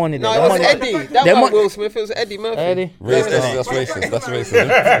give up the money. No, it was Eddie. That Them wasn't mon- Will Smith. It was Eddie Murphy. Eddie. That's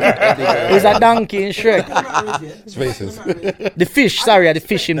racist. He's a donkey in Shrek. It's racist. The fish, sorry, the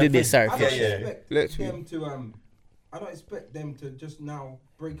fish him did this, sorry. I Fish. don't expect them to I don't expect them to just now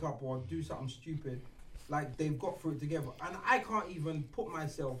break up or do something stupid. Like they've got through it together, and I can't even put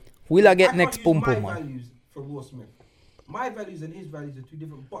myself. Will I get can't next use pum my pum, man? values for Will Smith. My values and his values are two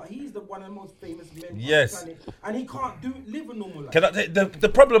different, but he's the one of the most famous men Yes. on the planet, and he can't live a normal life. Can I the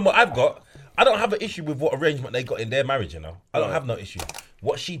problem what I've got, I don't have an issue with what arrangement they got in their marriage, you know. I don't have no issue.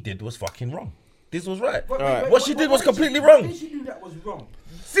 What she did was fucking wrong. This was right. What she did was completely wrong. What did she do that was wrong?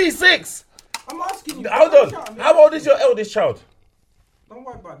 C6. I'm asking you. Hold on. How old is your eldest child? Don't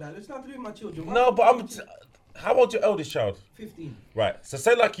worry about that. Let's not do with my children. No, but how old's your eldest child? 15. Right. So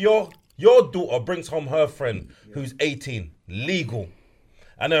say like your daughter brings home her friend who's 18, legal,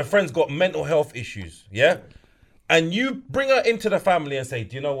 and her friend's got mental health issues, yeah? And you bring her into the family and say,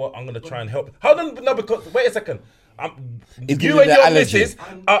 do you know what? I'm gonna try and help. Hold on, no, because wait a second. You and your missus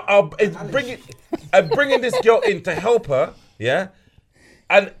are bringing this girl in to help her, yeah?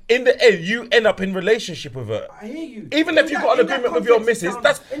 And in the end, you end up in relationship with her. I hear you. Even if you got an agreement with your missus,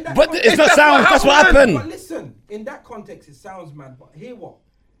 that's. But it's not sound. That's what But happened. listen, in that context, it sounds mad. But hear what?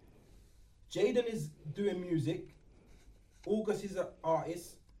 Jaden is doing music. August is an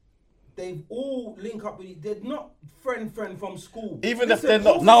artist. They've all link up with it. They're not friend from school. Even if they're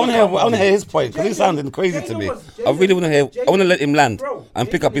not. No, I want to hear his point because he's sounding crazy to me. I really want to hear. I want to let him land Bro, and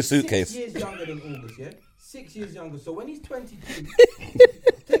pick Jaden up his is suitcase. 6 years younger than August, yeah? 6 years younger. So when he's 22,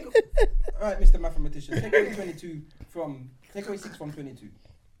 all right, Mr. Mathematician, take away 6 from 22.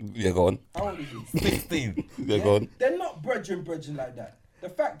 Yeah, go on. How old is he? 16. Yeah, go on. They're not brethren like that. The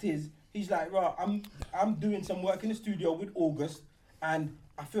fact is, he's like, right, I'm doing some work in the studio with August, and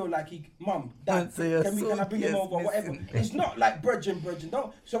I feel like Mum, Dad, can I bring him over, whatever. It's not like brethren,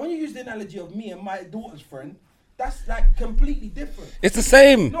 don't. So when you use the analogy of me and my daughter's friend, that's like completely different. It's the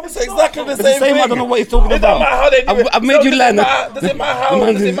same. No, It's exactly the It's same the same. thing. I don't know what he's talking It don't matter how about. they do it. I've made you land. Does it matter how?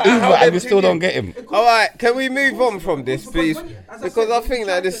 Man, Does it he's matter how Uber, and them we two still don't did? get him. All right, can we move on from this, please? As I Because said, I think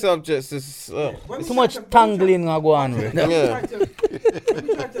that this subject is. when we Too try much to- tangling going on with. when we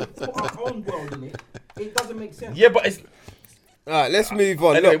try to put our own world in it, it doesn't make sense. Yeah, but it's. All right, let's move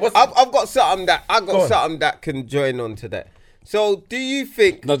on. Anyway, Look, what's- I've got something Go on. that can join on to that. So, do you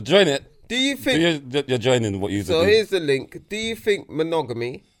think? No, join it. Do you think? You're joining what you So do. here's the link. Do you think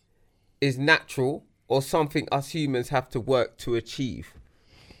monogamy is natural or something us humans have to work to achieve?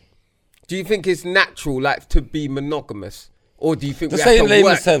 Do you think it's natural, like, to be monogamous? Or do you think Just we say have in to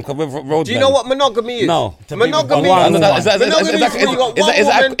layman's work? terms, because we're roadmen. Do you know what monogamy is? No. Monogamy One woman. Is that a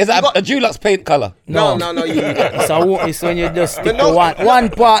Dulux paint colour? No. It's when you just stick to Monog- one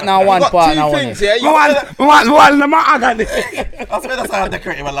partner, one You got partner. two One things, yeah? You got, That's where that's how I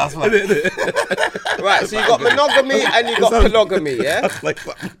decorated my last one. right, so you got monogamy and you got polygamy, yeah? Like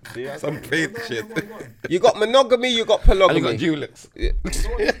some paint shit. You got monogamy, you got And you got polygamy. Dulux.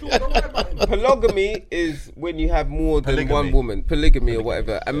 Don't worry about it. Polygamy is when you have more than Polygamy. one woman. Polygamy or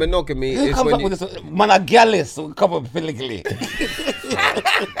whatever. And monogamy Who is comes when up you... with this? Managalis will come up physically.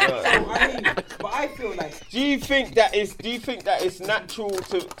 But I feel like Do you think that it's natural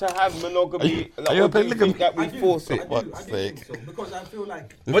to have monogamy? Are you Or a do you think polygamy? that we force it? I do think so, because I feel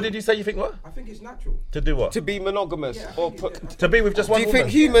like What did you say? You think what? I think it's natural. To do what? To be monogamous? Yeah, I Or think it's- To be with just do one you woman?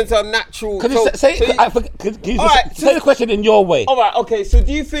 think humans are natural? Can you say so you- can you Alright, say the question in your way? Alright, okay, so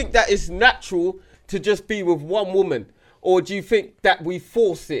do you think that it's natural to just be with one woman? or do you think that we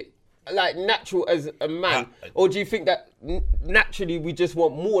force it, like natural as a man, or do you think that naturally we just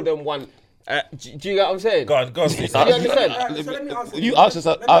want more than one? Do you get what I'm saying? Go on. Do you understand? You answer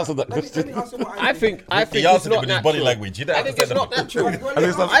that question. I think He it's answered it not with his natural. body language. You don't I have think to it's say not nothing.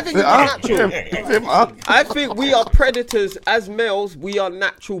 natural. I think it's not natural. I think we are predators as males. We are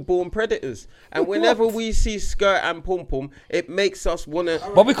natural born predators, and whenever we see skirt and pom pom, it makes us wanna.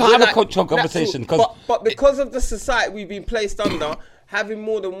 But we can't have a like cultural conversation because. But because of the society we've been placed under, having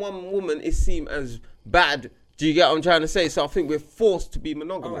more than one woman is seen as bad. Do you get what I'm trying to say? So I think we're forced to be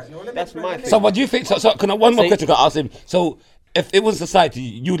monogamous. That's my thing. So what do you think? So can I, one more question? Can I ask him? So if it was society,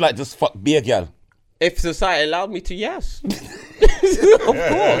 you'd like to be a girl? If society allowed me to, yes. Of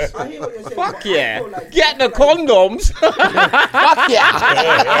course. I hear what you're saying, Fuck but yeah. I feel like- Get the condoms. Fuck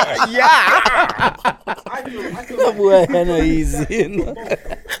yeah. Yeah. I feel like Boy, I know it's easy, natural you know. for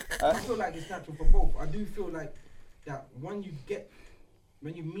both. I feel like it's natural for both. I do feel like that when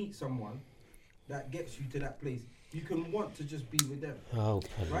you meet someone that gets you to that place, you can want to just be with them. Oh,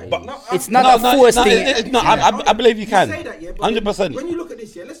 Right? But- No, it's not a forced thing. I believe you can. say that, yeah, but 100%. When you look at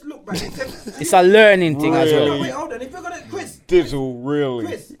this, yeah, let's look back. It's a learning thing as No, well. wait, hold on. If you're gonna Chris, Really?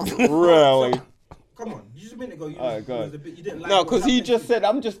 Chris, Really? so, come on. Just a minute ago, you Alright, go was on. a bit. You didn't like. No, what because he happened just to- said,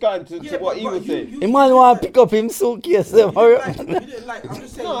 I'm just going to Yeah, what he but was saying. He might want to pick up him suitcase. You didn't like. I'm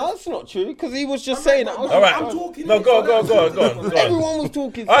just saying. No, that's not true, because he was just I'm saying like, that. but All right. I'm talking. No, innit? go So on. that's- Everyone was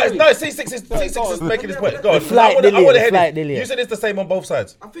talking. All right, sorry. no, C6 is making his point. Go on. flight I delay, wanna the hear flight this. delay. You said it's the same on both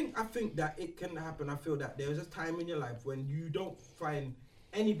sides. I think that it can happen. I feel that there is a time in your life when you don't find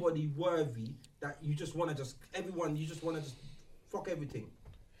anybody worthy that you just want to just fuck everything,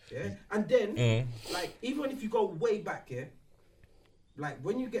 yeah. And then like even if you go way back, yeah, like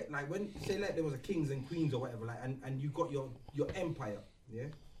when you get like when say like there was a kings and queens or whatever, like and you got your empire, yeah.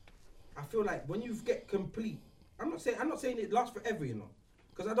 I feel like when you get complete, I'm not saying it lasts forever, you know,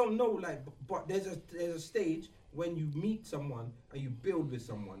 because I don't know, like, but there's a stage when you meet someone and you build with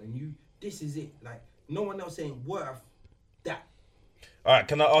someone and this is it, like no one else ain't worth that. All right,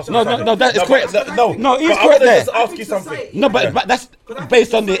 can I ask you No, something? that is correct. No, he's but I correct wanna there. just ask you something. No, but that's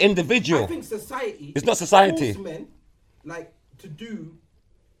based on the individual. I think society. It's not society. force men like to do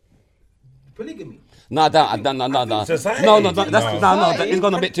polygamy. No. Society. No, it's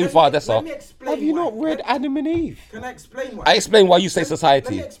gone a bit too far. That's all. Let me explain. Have you why. not read Adam and Eve? Can I explain why? I explain why you say Let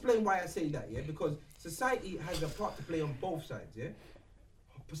society. me explain why I say that, yeah? Because society has a part to play on both sides, yeah?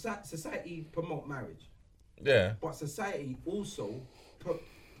 Society promote marriage, Yeah. but society also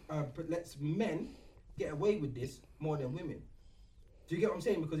lets men get away with this more than women. Do you get what I'm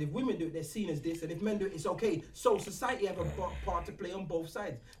saying? Because if women do it, they're seen as this, and if men do it, it's okay. So society have a part to play on both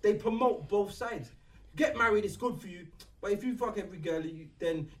sides. They promote both sides. Get married, it's good for you. But if you fuck every girl,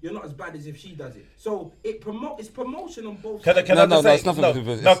 then you're not as bad as if she does it. So it's promotion on both sides. Can I just say, it's nothing to do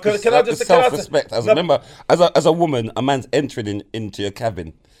with no, it. can I just self-respect. Remember, as a woman, a man's entering into your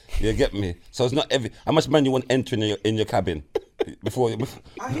cabin. You get me? So it's not how much man you want entering in your cabin before.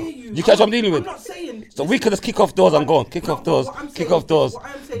 I hear you. You catch what I'm dealing with? I'm not saying. So we could just kick off doors and go on. Kick off doors. What I'm Kick saying off is doors. this,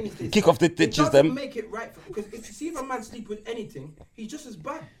 What I'm saying is this. Kick off the It ditches doesn't them. make it right because if you see if a man sleep with anything, he's just as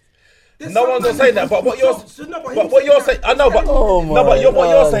bad. There's No some one's man saying who- that, but what you're, no, but he's what you're saying, saying I know, but Oh no, but my what you're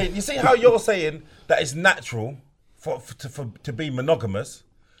God. saying, you see how you're saying that it's natural to be monogamous.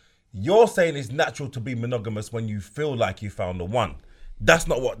 You're saying it's natural to be monogamous when you feel like you found the one. That's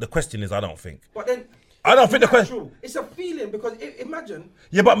not what the question is. I don't think. But then I don't it's think the question. natural. It's a feeling because imagine.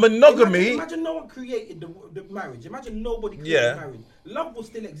 Yeah, but monogamy. Imagine no one created the marriage. Imagine nobody created Yeah. marriage. Love will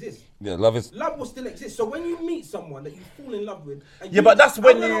still exist. Yeah, love is. Love will still exist. So when you meet someone that you fall in love with, and Yeah, but that's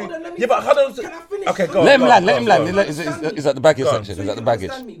when you. let me Yeah, but how does? Can I finish? Okay, Can go. I- Let him land. go Let on, him go land. on. Is that the baggage Go on. section? So Is you that the can baggage?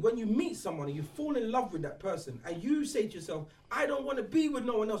 understand me, when you meet someone and you fall in love with that person and you say to yourself, I don't want to be with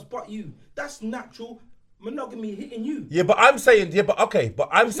no one else but you. That's natural monogamy hitting you. Yeah, but I'm saying. Yeah, but okay, but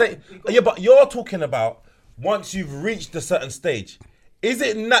I'm saying. Yeah, but you're talking about once you've reached a certain stage. Is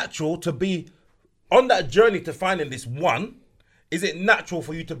it natural to be on that journey to finding this one? Is it natural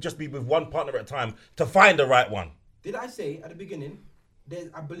for you to just be with one partner at a time to find the right one? Did I say at the beginning,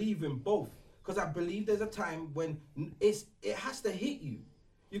 I believe in both? Because I believe there's a time when it has to hit you.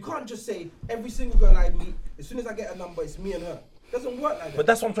 You can't just say, every single girl I meet, as soon as I get a number, it's me and her. It doesn't work like that. But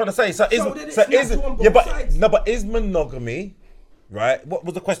that's what I'm trying to say. So then it's natural on both sides. but is monogamy, right? What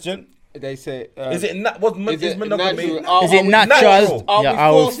was the question? They say. Is it is monogamy? natural? Is it natural?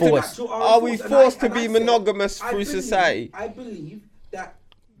 Are we forced? Are we forced to And be I said, monogamous through society? I believe that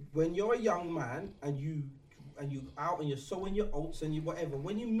when you're a young man and you out and you're sowing your oats and you whatever,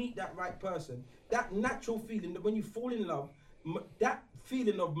 when you meet that right person, that natural feeling that when you fall in love, that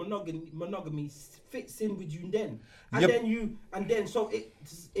feeling of monogamy fits in with you then, and Yep. then so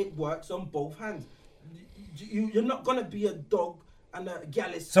it works on both hands. You're not gonna be a dog and a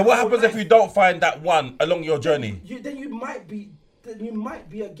gallus. So what happens if you don't find that one along your journey? Then you might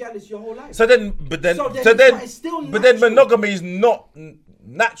be a gallus your whole life. But then it's still natural. monogamy is not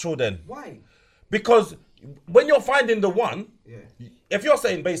natural then. Why? Because when you're finding the one, Yeah. if you're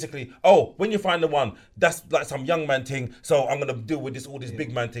saying basically, oh, when you find the one, that's like some young man thing, so I'm gonna deal with all this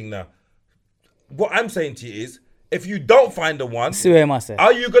big man thing now. What I'm saying to you is, if you don't find the one, See what I must say.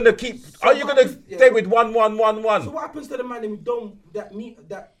 are you gonna stay with one? So what happens to the man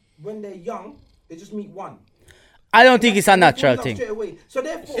that when they're young, they just meet one? I don't think it's a natural Straight thing. away. So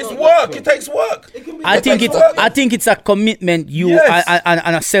therefore, It's work. It takes work. It can be I think it's a commitment Yes.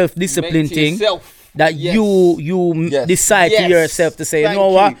 and a self-discipline Make to thing yourself. that Yes. you Yes. decide to Yes. yourself to say, Thank you know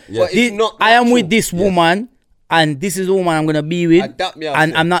what, you. But it's not I am with natural. this woman. And this is the woman I'm gonna be with, Adapt me,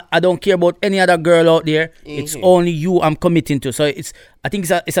 and I say. I don't care about any other girl out there. It's only you I'm committing to. So I think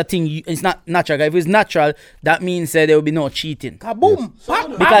it's a thing. It's not natural. If it's natural, that means there will be no cheating. Kaboom!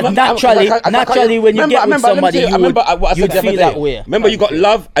 Because naturally, when you get with somebody, you'd feel that way. Remember, you got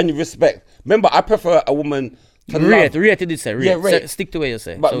love and you respect. Remember, I prefer a woman to love. Rate it, say. Yeah, rate. Stick to what you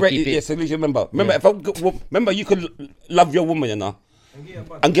say. But So rate keep it, it. yes, at least you remember. Remember, you could love your woman, you know,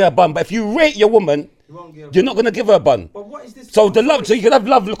 and get a bun. But if you rate your woman, you're not gonna give her a bun. But what is this? So the love, so you can have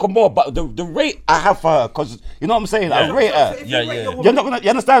love look more, but the rate I have for her, cause you know what I'm saying. I rate her. You're not gonna, you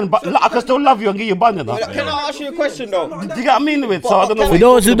understand? But I can still love you and give you a bun, you know. Can I ask you a question though? Do you get what I mean with? So I don't know. For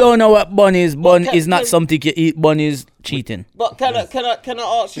those who don't know what bun is not something you eat. Bun is cheating. But can I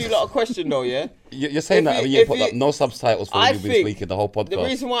ask you a question though? Yeah. You're saying If that you- you if put you- up no subtitles for I you been think speaking the whole podcast. The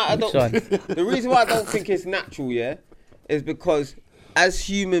reason why I don't, one? the reason why I don't think it's natural, yeah, is because as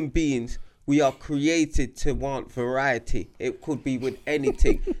human beings, we are created to want variety. It could be with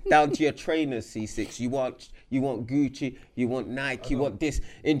anything, down to your trainers. C6. You want Gucci, you want Nike, you want this.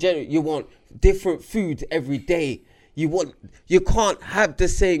 In general, you want different food every day. You can't have the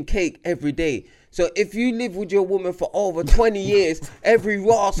same cake every day. So if you live with your woman for over 20 years, every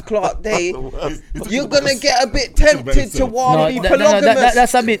Ross Clark day, you're gonna get a bit tempted to want to be polygamous.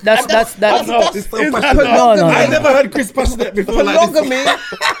 That's a bit. That's polygamy. I never heard Chris passionate before like this. Polygamy.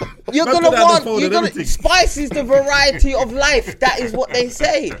 You're Man gonna put down the want. phone You're and gonna everything. spice is the variety of life. That is what they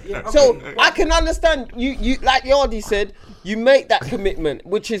say. So I can understand you. Like Yardi said, you make that commitment,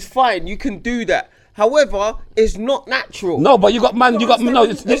 which is fine. You can do that. However, it's not natural. No, but you got man. You got no.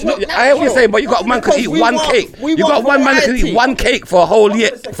 It's not I hear what you're natural. saying, but you got man could Because eat we one want- cake. we You got want one man that can eat variety. one cake for a whole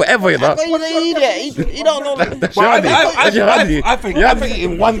year, forever. You know. But you idiot. He don't know. I think You have to eat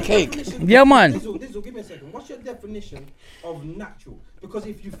in one cake. Yeah, man. Dizzle, give me a second. What's your definition of natural? Because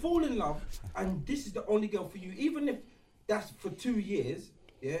if you fall in love and this is the only girl for you, even if that's for 2 years,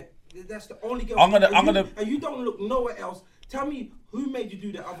 yeah, that's the only girl. I'm for you, gonna- and you don't look nowhere else. Tell me who made you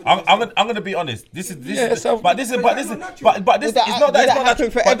do that other than I'm gonna be honest. This is but this is Is that but not this Did that- it's not did that it's that not happen natural.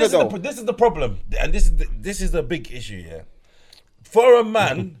 forever, But this is the problem, and this is the big issue here. For a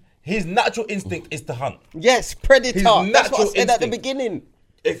man, his natural instinct is to hunt. Yes, predator. His That's what I natural said at the instinct. beginning.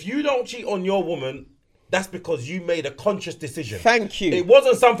 If you don't cheat on your woman, that's because you made a conscious decision. Thank you. It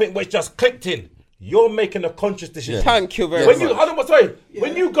wasn't something which just clicked in. You're making a conscious decision. Thank you very When much. you, hold on, sorry. Yeah.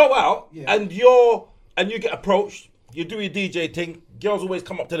 When you go out Yeah. and you get approached, you do your DJ thing. Girls always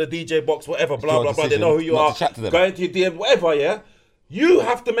come up to the DJ box, whatever, blah Your blah blah. They decision know who you not are. to chat to them. Go into your DM, whatever. Yeah, you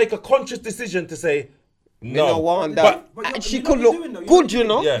have to make a conscious decision to say no. don't want But that. But And you she know could what you're look doing, though? good, you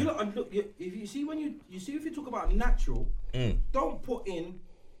know. Yeah. If you see when you see if you talk about natural, don't put in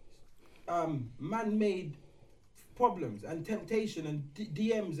man-made problems and temptation and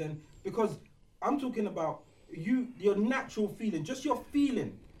DMs and because I'm talking about your natural feeling, just your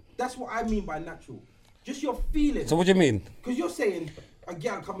feeling. That's what I mean by natural. Just your feeling. So what do you mean? Because you're saying a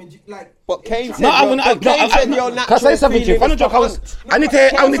girl coming like. But Kane in said, No, I wouldn't. Kane said your Can I say something to you? natural If I feeling was, is I need to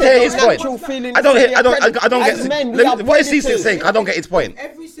hear his point. natural feeling I don't is hear. to I be a don't. I don't predator. get. As men, we are What is he predators. saying? I don't get his point.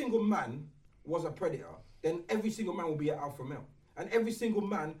 Every single man was a predator, then every single man will be an alpha male. And every single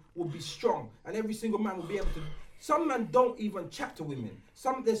man will be strong. And every single man will be able to. Some men don't even chat to women.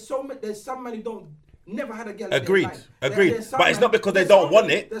 There's some men who don't never had a girl. in their Agreed, life. agreed. There's some But it's men- not because they there's don't some want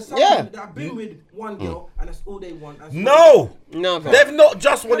men- it. There's some Yeah. men that have been with one girl and that's all they want. and No, No, they've not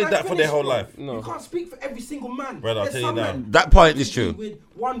just Can wanted I that for their finish, whole bro? life. You can't speak for every single man. Brother, I'll There's tell you some now. men That point is can be true. With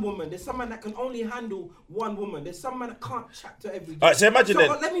one woman, there's some man that can only handle one woman. There's some man that can't chat to every. All right, so imagine then-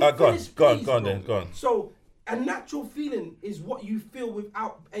 let me go on, finish, go on, please, go on bro. then, go on. So a natural feeling is what you feel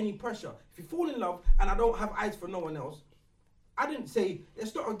without any pressure. If you fall in love and I don't have eyes for no one else, I didn't say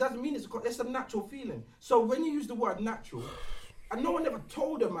it's not. It doesn't mean it's a natural feeling. So when you use the word natural, and no one ever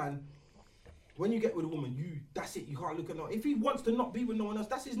told a man, when you get with a woman, that's it. You can't look at no. If he wants to not be with no one else,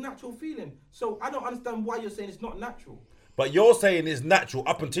 that's his natural feeling. So I don't understand why you're saying it's not natural. But you're saying it's natural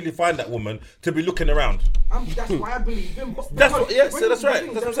up until you find that woman to be looking around. That's why I believe him. That's what. Yes, that's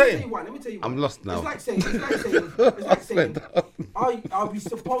right. That's what I'm saying. Let me tell you one. I'm lost now. It's like saying, are we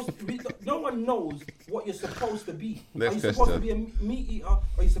supposed to be? No one knows what you're supposed to be. Next are you supposed to question. be a meat eater? Or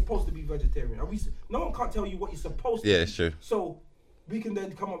are you supposed to be vegetarian? No one can't tell you what you're supposed to be. Yeah, it's true. So we can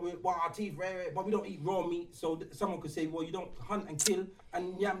then come up with, well, our teeth rare, but we don't eat raw meat. So someone could say, well, you don't hunt and kill.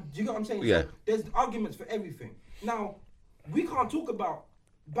 And yeah, do you get what I'm saying? Yeah. So there's arguments for everything. Now, we can't talk about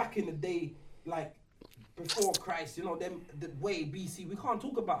back in the day, like before Christ, the way BC. We can't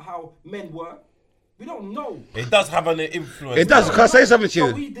talk about how men were. We don't know. It does have an influence. It does. Can I say something to So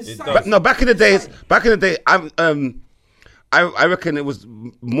you? we decide. does. But back in the day, I reckon it was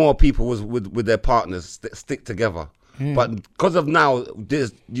more people was with their partners stick together. But because of now,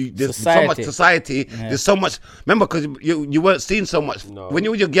 there's so much society. Yeah. There's so much. Remember, because you weren't seeing so much. No. When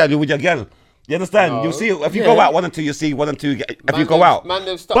you're with your girl, you're with your girl. You understand? No. You see, if you go out 1 and 2, you see 1 and 2. If you go out, man,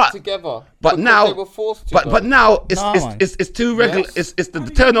 they've stuck together. But now, they were forced to but now it's too regular. Yes. It's the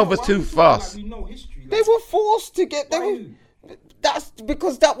turnover's too fast. They were forced to get. That's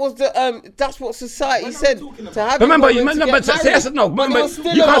because that was that's what society said to have. Remember, you can't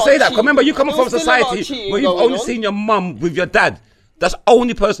say that. Remember, you come from society where you've only seen your mum with your dad. That's the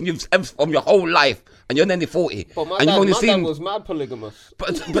only person you've ever from your whole life, and you're nearly 40. But my and dad, you've only my seen. dad was mad polygamous.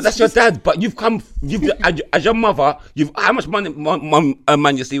 But that's your dad. But you've as your mother. How much money,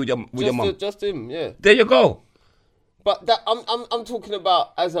 man, you see with your mum? Just him, yeah. There you go. But that I'm talking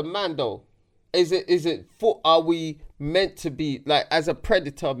about as a man though. Are we meant to be like as a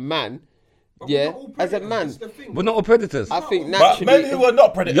predator man? Yeah, as a man. We're not all predators. I think naturally. But men who are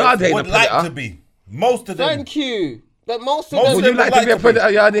not predators would like predator. to be. Most of them. Thank you. That most of them. Would you like to be a predator,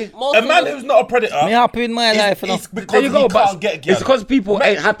 Yardi? A man who's not a predator. Me happy with my life. It's because There you go, he but can't get girl. it's because people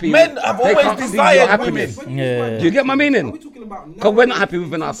ain't happy. Men have They always can't see desired your happiness. women. Yeah. Do you get my meaning? Because we're not happy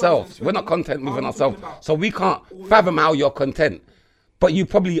within ourselves. We're not content within ourselves. So we can't fathom how you're content. But you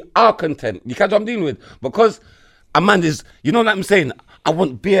probably are content. You catch what I'm dealing with? Because a man is, you know what I'm saying? I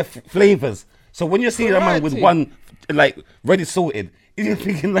want beer flavors. So when you see a man with one, like, ready sorted, you're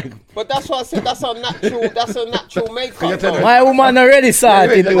thinking like... But that's why I said that's a natural makeup. My woman already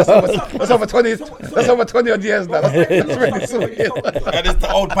started. That's over 20 odd years now. That's ready sorted. And it's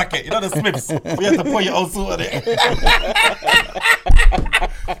the old packet. You know the Smiths? We have to put your own salt on it.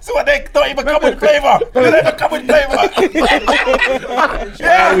 So they don't even come with flavour. They don't even come with flavour.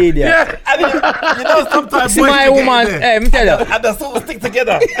 Yeah. And you know sometimes See my woman, hey, me tell you. and the salt will stick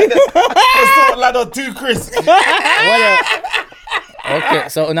together. And the salt land on too crisp. Okay,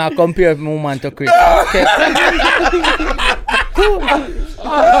 so now compare my woman to Chris. Okay.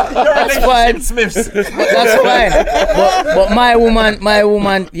 That's fine. Smiths. That's fine. But my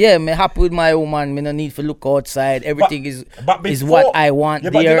woman, yeah, me happy with my woman. Me no need to look outside. Everything is what I want.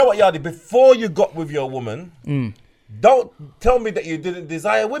 Yeah, but you know what, Yardi? Before you got with your woman, don't tell me that you didn't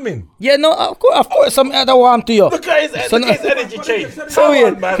desire women. Yeah, no, of course, some other one to you. Look at his energy change. So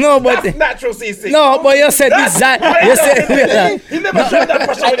weird. No, but that's natural CC. No, but you said desire. You said he never showed that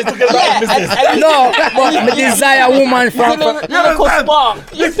pressure when he took his life business. no, but me desire woman from. No,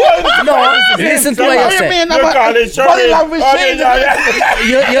 listen to what you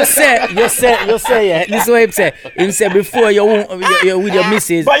say. You say, yeah. This is what him say. Him say before you with your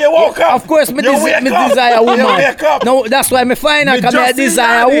missus. But you woke up. Of course, me desire woman. No, that's why me find out because I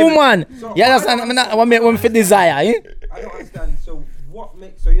desire a woman. You understand? I'm not when me desire. I don't understand. So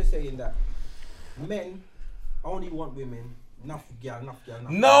so you're saying that men only want women, enough girl.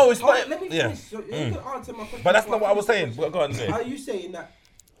 No, it's not. Let me finish. So you can answer my question. But that's not what I was saying. Go on, say. Are you saying that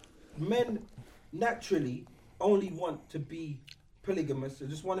men naturally only want to be polygamous, so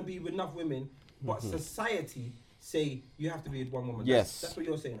just want to be with enough women, but society say you have to be with one woman? Yes. That's what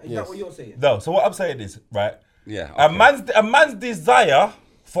you're saying. Is that what you're saying? No, so what I'm saying is, right? Yeah. Okay. A man's desire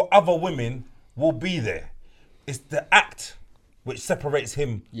for other women will be there. It's the act which separates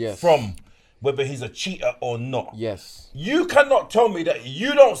him from whether he's a cheater or not. Yes. You cannot tell me that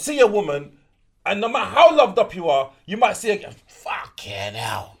you don't see a woman, and no matter how loved up you are, you might see a fucking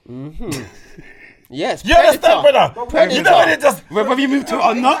hell. Yes. You understand, brother? You know when it just Whether you move to it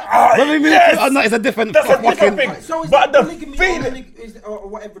or not, whether you move to it or not is a different. That's a different thing. So is But that the polygamy feeling. or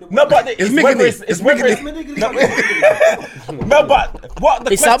whatever the No, but It's miggity. it's whether no, but what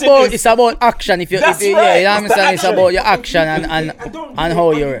the question is. It's about action. If you That's you right, understand, it's it's the about your action and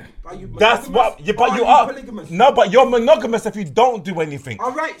how you're. Are you That's what. Yeah, but you are. polygamous? No, but you're monogamous if you don't do anything.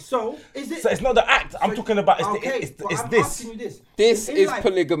 All right. So is it? So it's not the act. I'm talking about. It's but I'm this. asking you this. This In is life-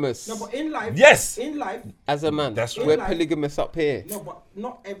 polygamous. No, but in life. Yes. In life. As a man, That's we're right. polygamous up here. No, but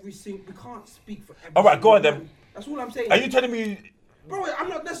not every single. We can't speak for every. All right, go on single then. man. That's all I'm saying. Are you telling me? Bro, I'm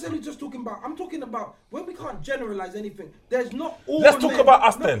not necessarily just talking about. I'm talking about when we can't generalize anything. There's not all. Let's talk men, about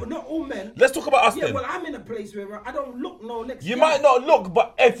us not, then. Not all men. Let's talk about us Yeah, then. well, I'm in a place where I don't look no next. You guy. might not look,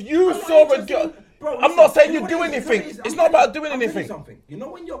 but if you I'm not saw a interested girl, in- Bro, I'm listen, not saying you you know do what it is? anything. It's It's not about doing I'll tell you anything. something. You know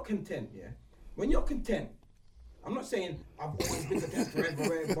when you're content, yeah. When you're content, I'm not saying I've always been content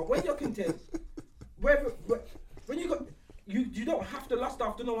forever, but when you're content, when you got, you don't have to lust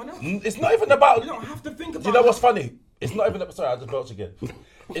after no one else. It's not even about. You don't have to think about. Do you know what's funny? It's not even. Sorry, I just belched again.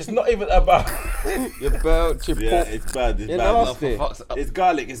 It's not even about. You belch, you Yeah, pork. it's bad. It's You're bad. nasty. It's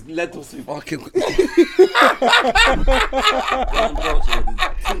garlic. It's lentil soup. Fucking. Think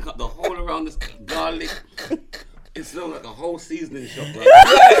up the whole around this garlic. It smells like a whole seasoning shop. Like.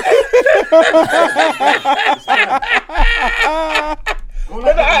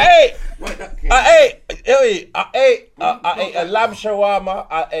 I ate a lamb shawarma.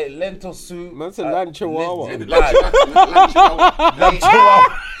 I ate lentil soup. Man said lamb chihuahua. Lamb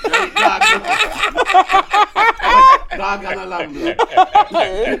chihuahua.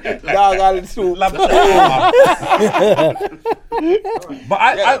 Dog and soup. Lamb chihuahua.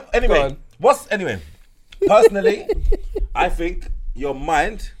 But go anyway? Personally, I think your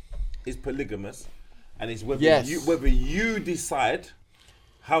mind is polygamous, and it's whether you decide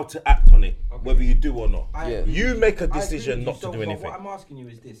how to act on it, whether you do or not. You make a decision not to do anything. What I'm asking you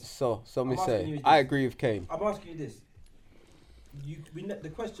is this. So me I'm asking say, you this. I agree with Kane. I'm asking you this. The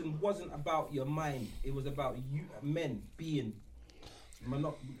question wasn't about your mind. It was about you, men being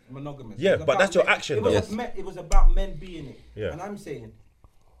monogamous. Yeah, It was but about that's your men- action, It was, though. it was about men being it. Yeah. And I'm saying,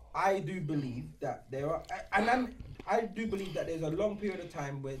 I do believe that there are, I do believe that there's a long period of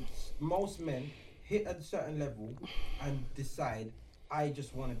time when most men hit a certain level and decide, I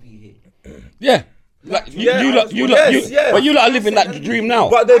just want to be here. Yeah. Like you lot are living that dream now.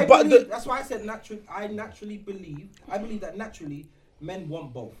 That's why I said naturally. I believe that naturally men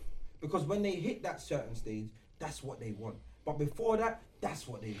want both, because when they hit that certain stage, that's what they want. But before that, that's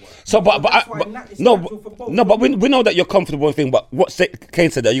what they want. So, but we know that you're comfortable with thing. But what Kane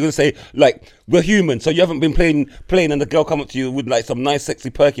said that you're gonna say like we're human, so you haven't been playing, and the girl come up to you with like some nice,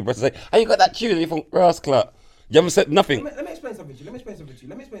 sexy, perky breast and say, "Oh, you got that tune?" And you think, "Rascal." You haven't said nothing. Let me explain something to you.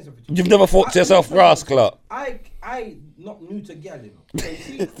 You've never thought to yourself, "Rascal." I not new to galling.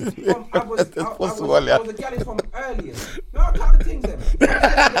 So I was a galling from earlier. No, I count the things then.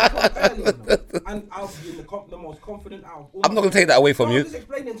 From earlier, and I was the most confident out of all. I'm not gonna take that away from you. I'm just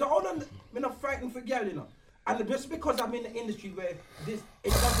explaining. So hold on, I'm not frightened for galling, you know. And just because I'm in the industry where it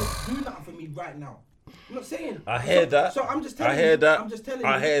doesn't do nothing for me right now. I'm not saying. I hear that. So I'm just telling I hear you. that. I'm just telling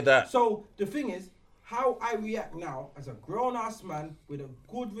I you. hear that. So the thing is, how I react now as a grown-ass man with a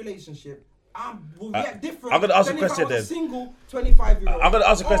good relationship, I will react different. I'm gonna ask than a question if I was then. A single 25-year-old. I'm gonna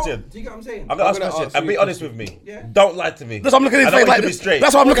ask a question. Do you get what I'm saying? I'm gonna ask a question and be honest with me. Yeah. Don't lie to me. That's what I'm looking at his I don't face want like you to be straight.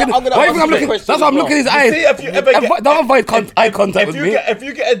 That's what I'm looking. I'm gonna Why ask you think I'm you a looking? question That's what I'm as looking at his well. eyes. See, if you ever get, Don't avoid eye contact with me. if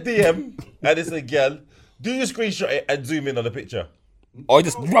you get a DM and it's a girl, do you screenshot it and zoom in on the picture? Or you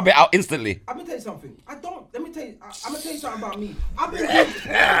just rub it out instantly. I'm gonna tell you something. I'm gonna tell you something about me. I've been.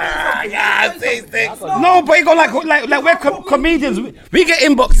 No, but you go like we're comedians. We get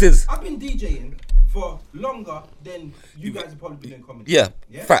inboxes. I've been DJing for longer than you guys have probably been in comedy. Yeah,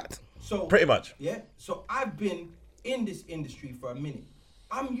 fact. So Pretty much. Yeah. So I've been in this industry for a minute.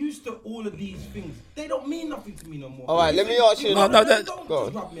 I'm used to all of these things. They don't mean nothing to me no more. All right, let me ask you. Don't go just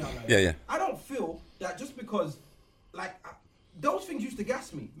on. rub me out like Yeah, that. yeah. I don't feel that just because, like, those things used to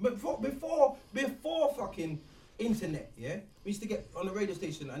gas me. Before fucking internet, yeah? We used to get on the radio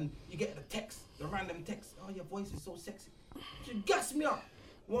station and you get the random text. Oh, your voice is so sexy. It gas me up.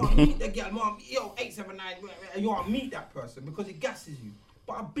 Want to meet that girl, mom, yo, 879, you want to meet that person because it gasses you.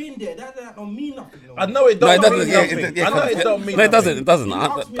 But I've been there. That don't mean nothing. No I know it don't mean nothing. I know it don't mean No, it nothing. doesn't. You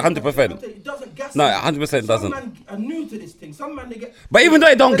ask me a 100%. question, it doesn't gas No, me. 100% doesn't. Some man are new to this thing. Some man they get. But even though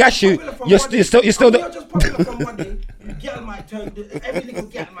it don't they're gas you, popular from you're one still- day. you're still I'm the- not just popular from one day. Girl might turn. Every little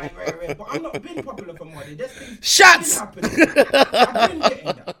girl might rare. But I'm not been popular from one day. There's things Shots! been happening. I've been getting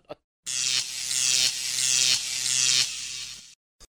that.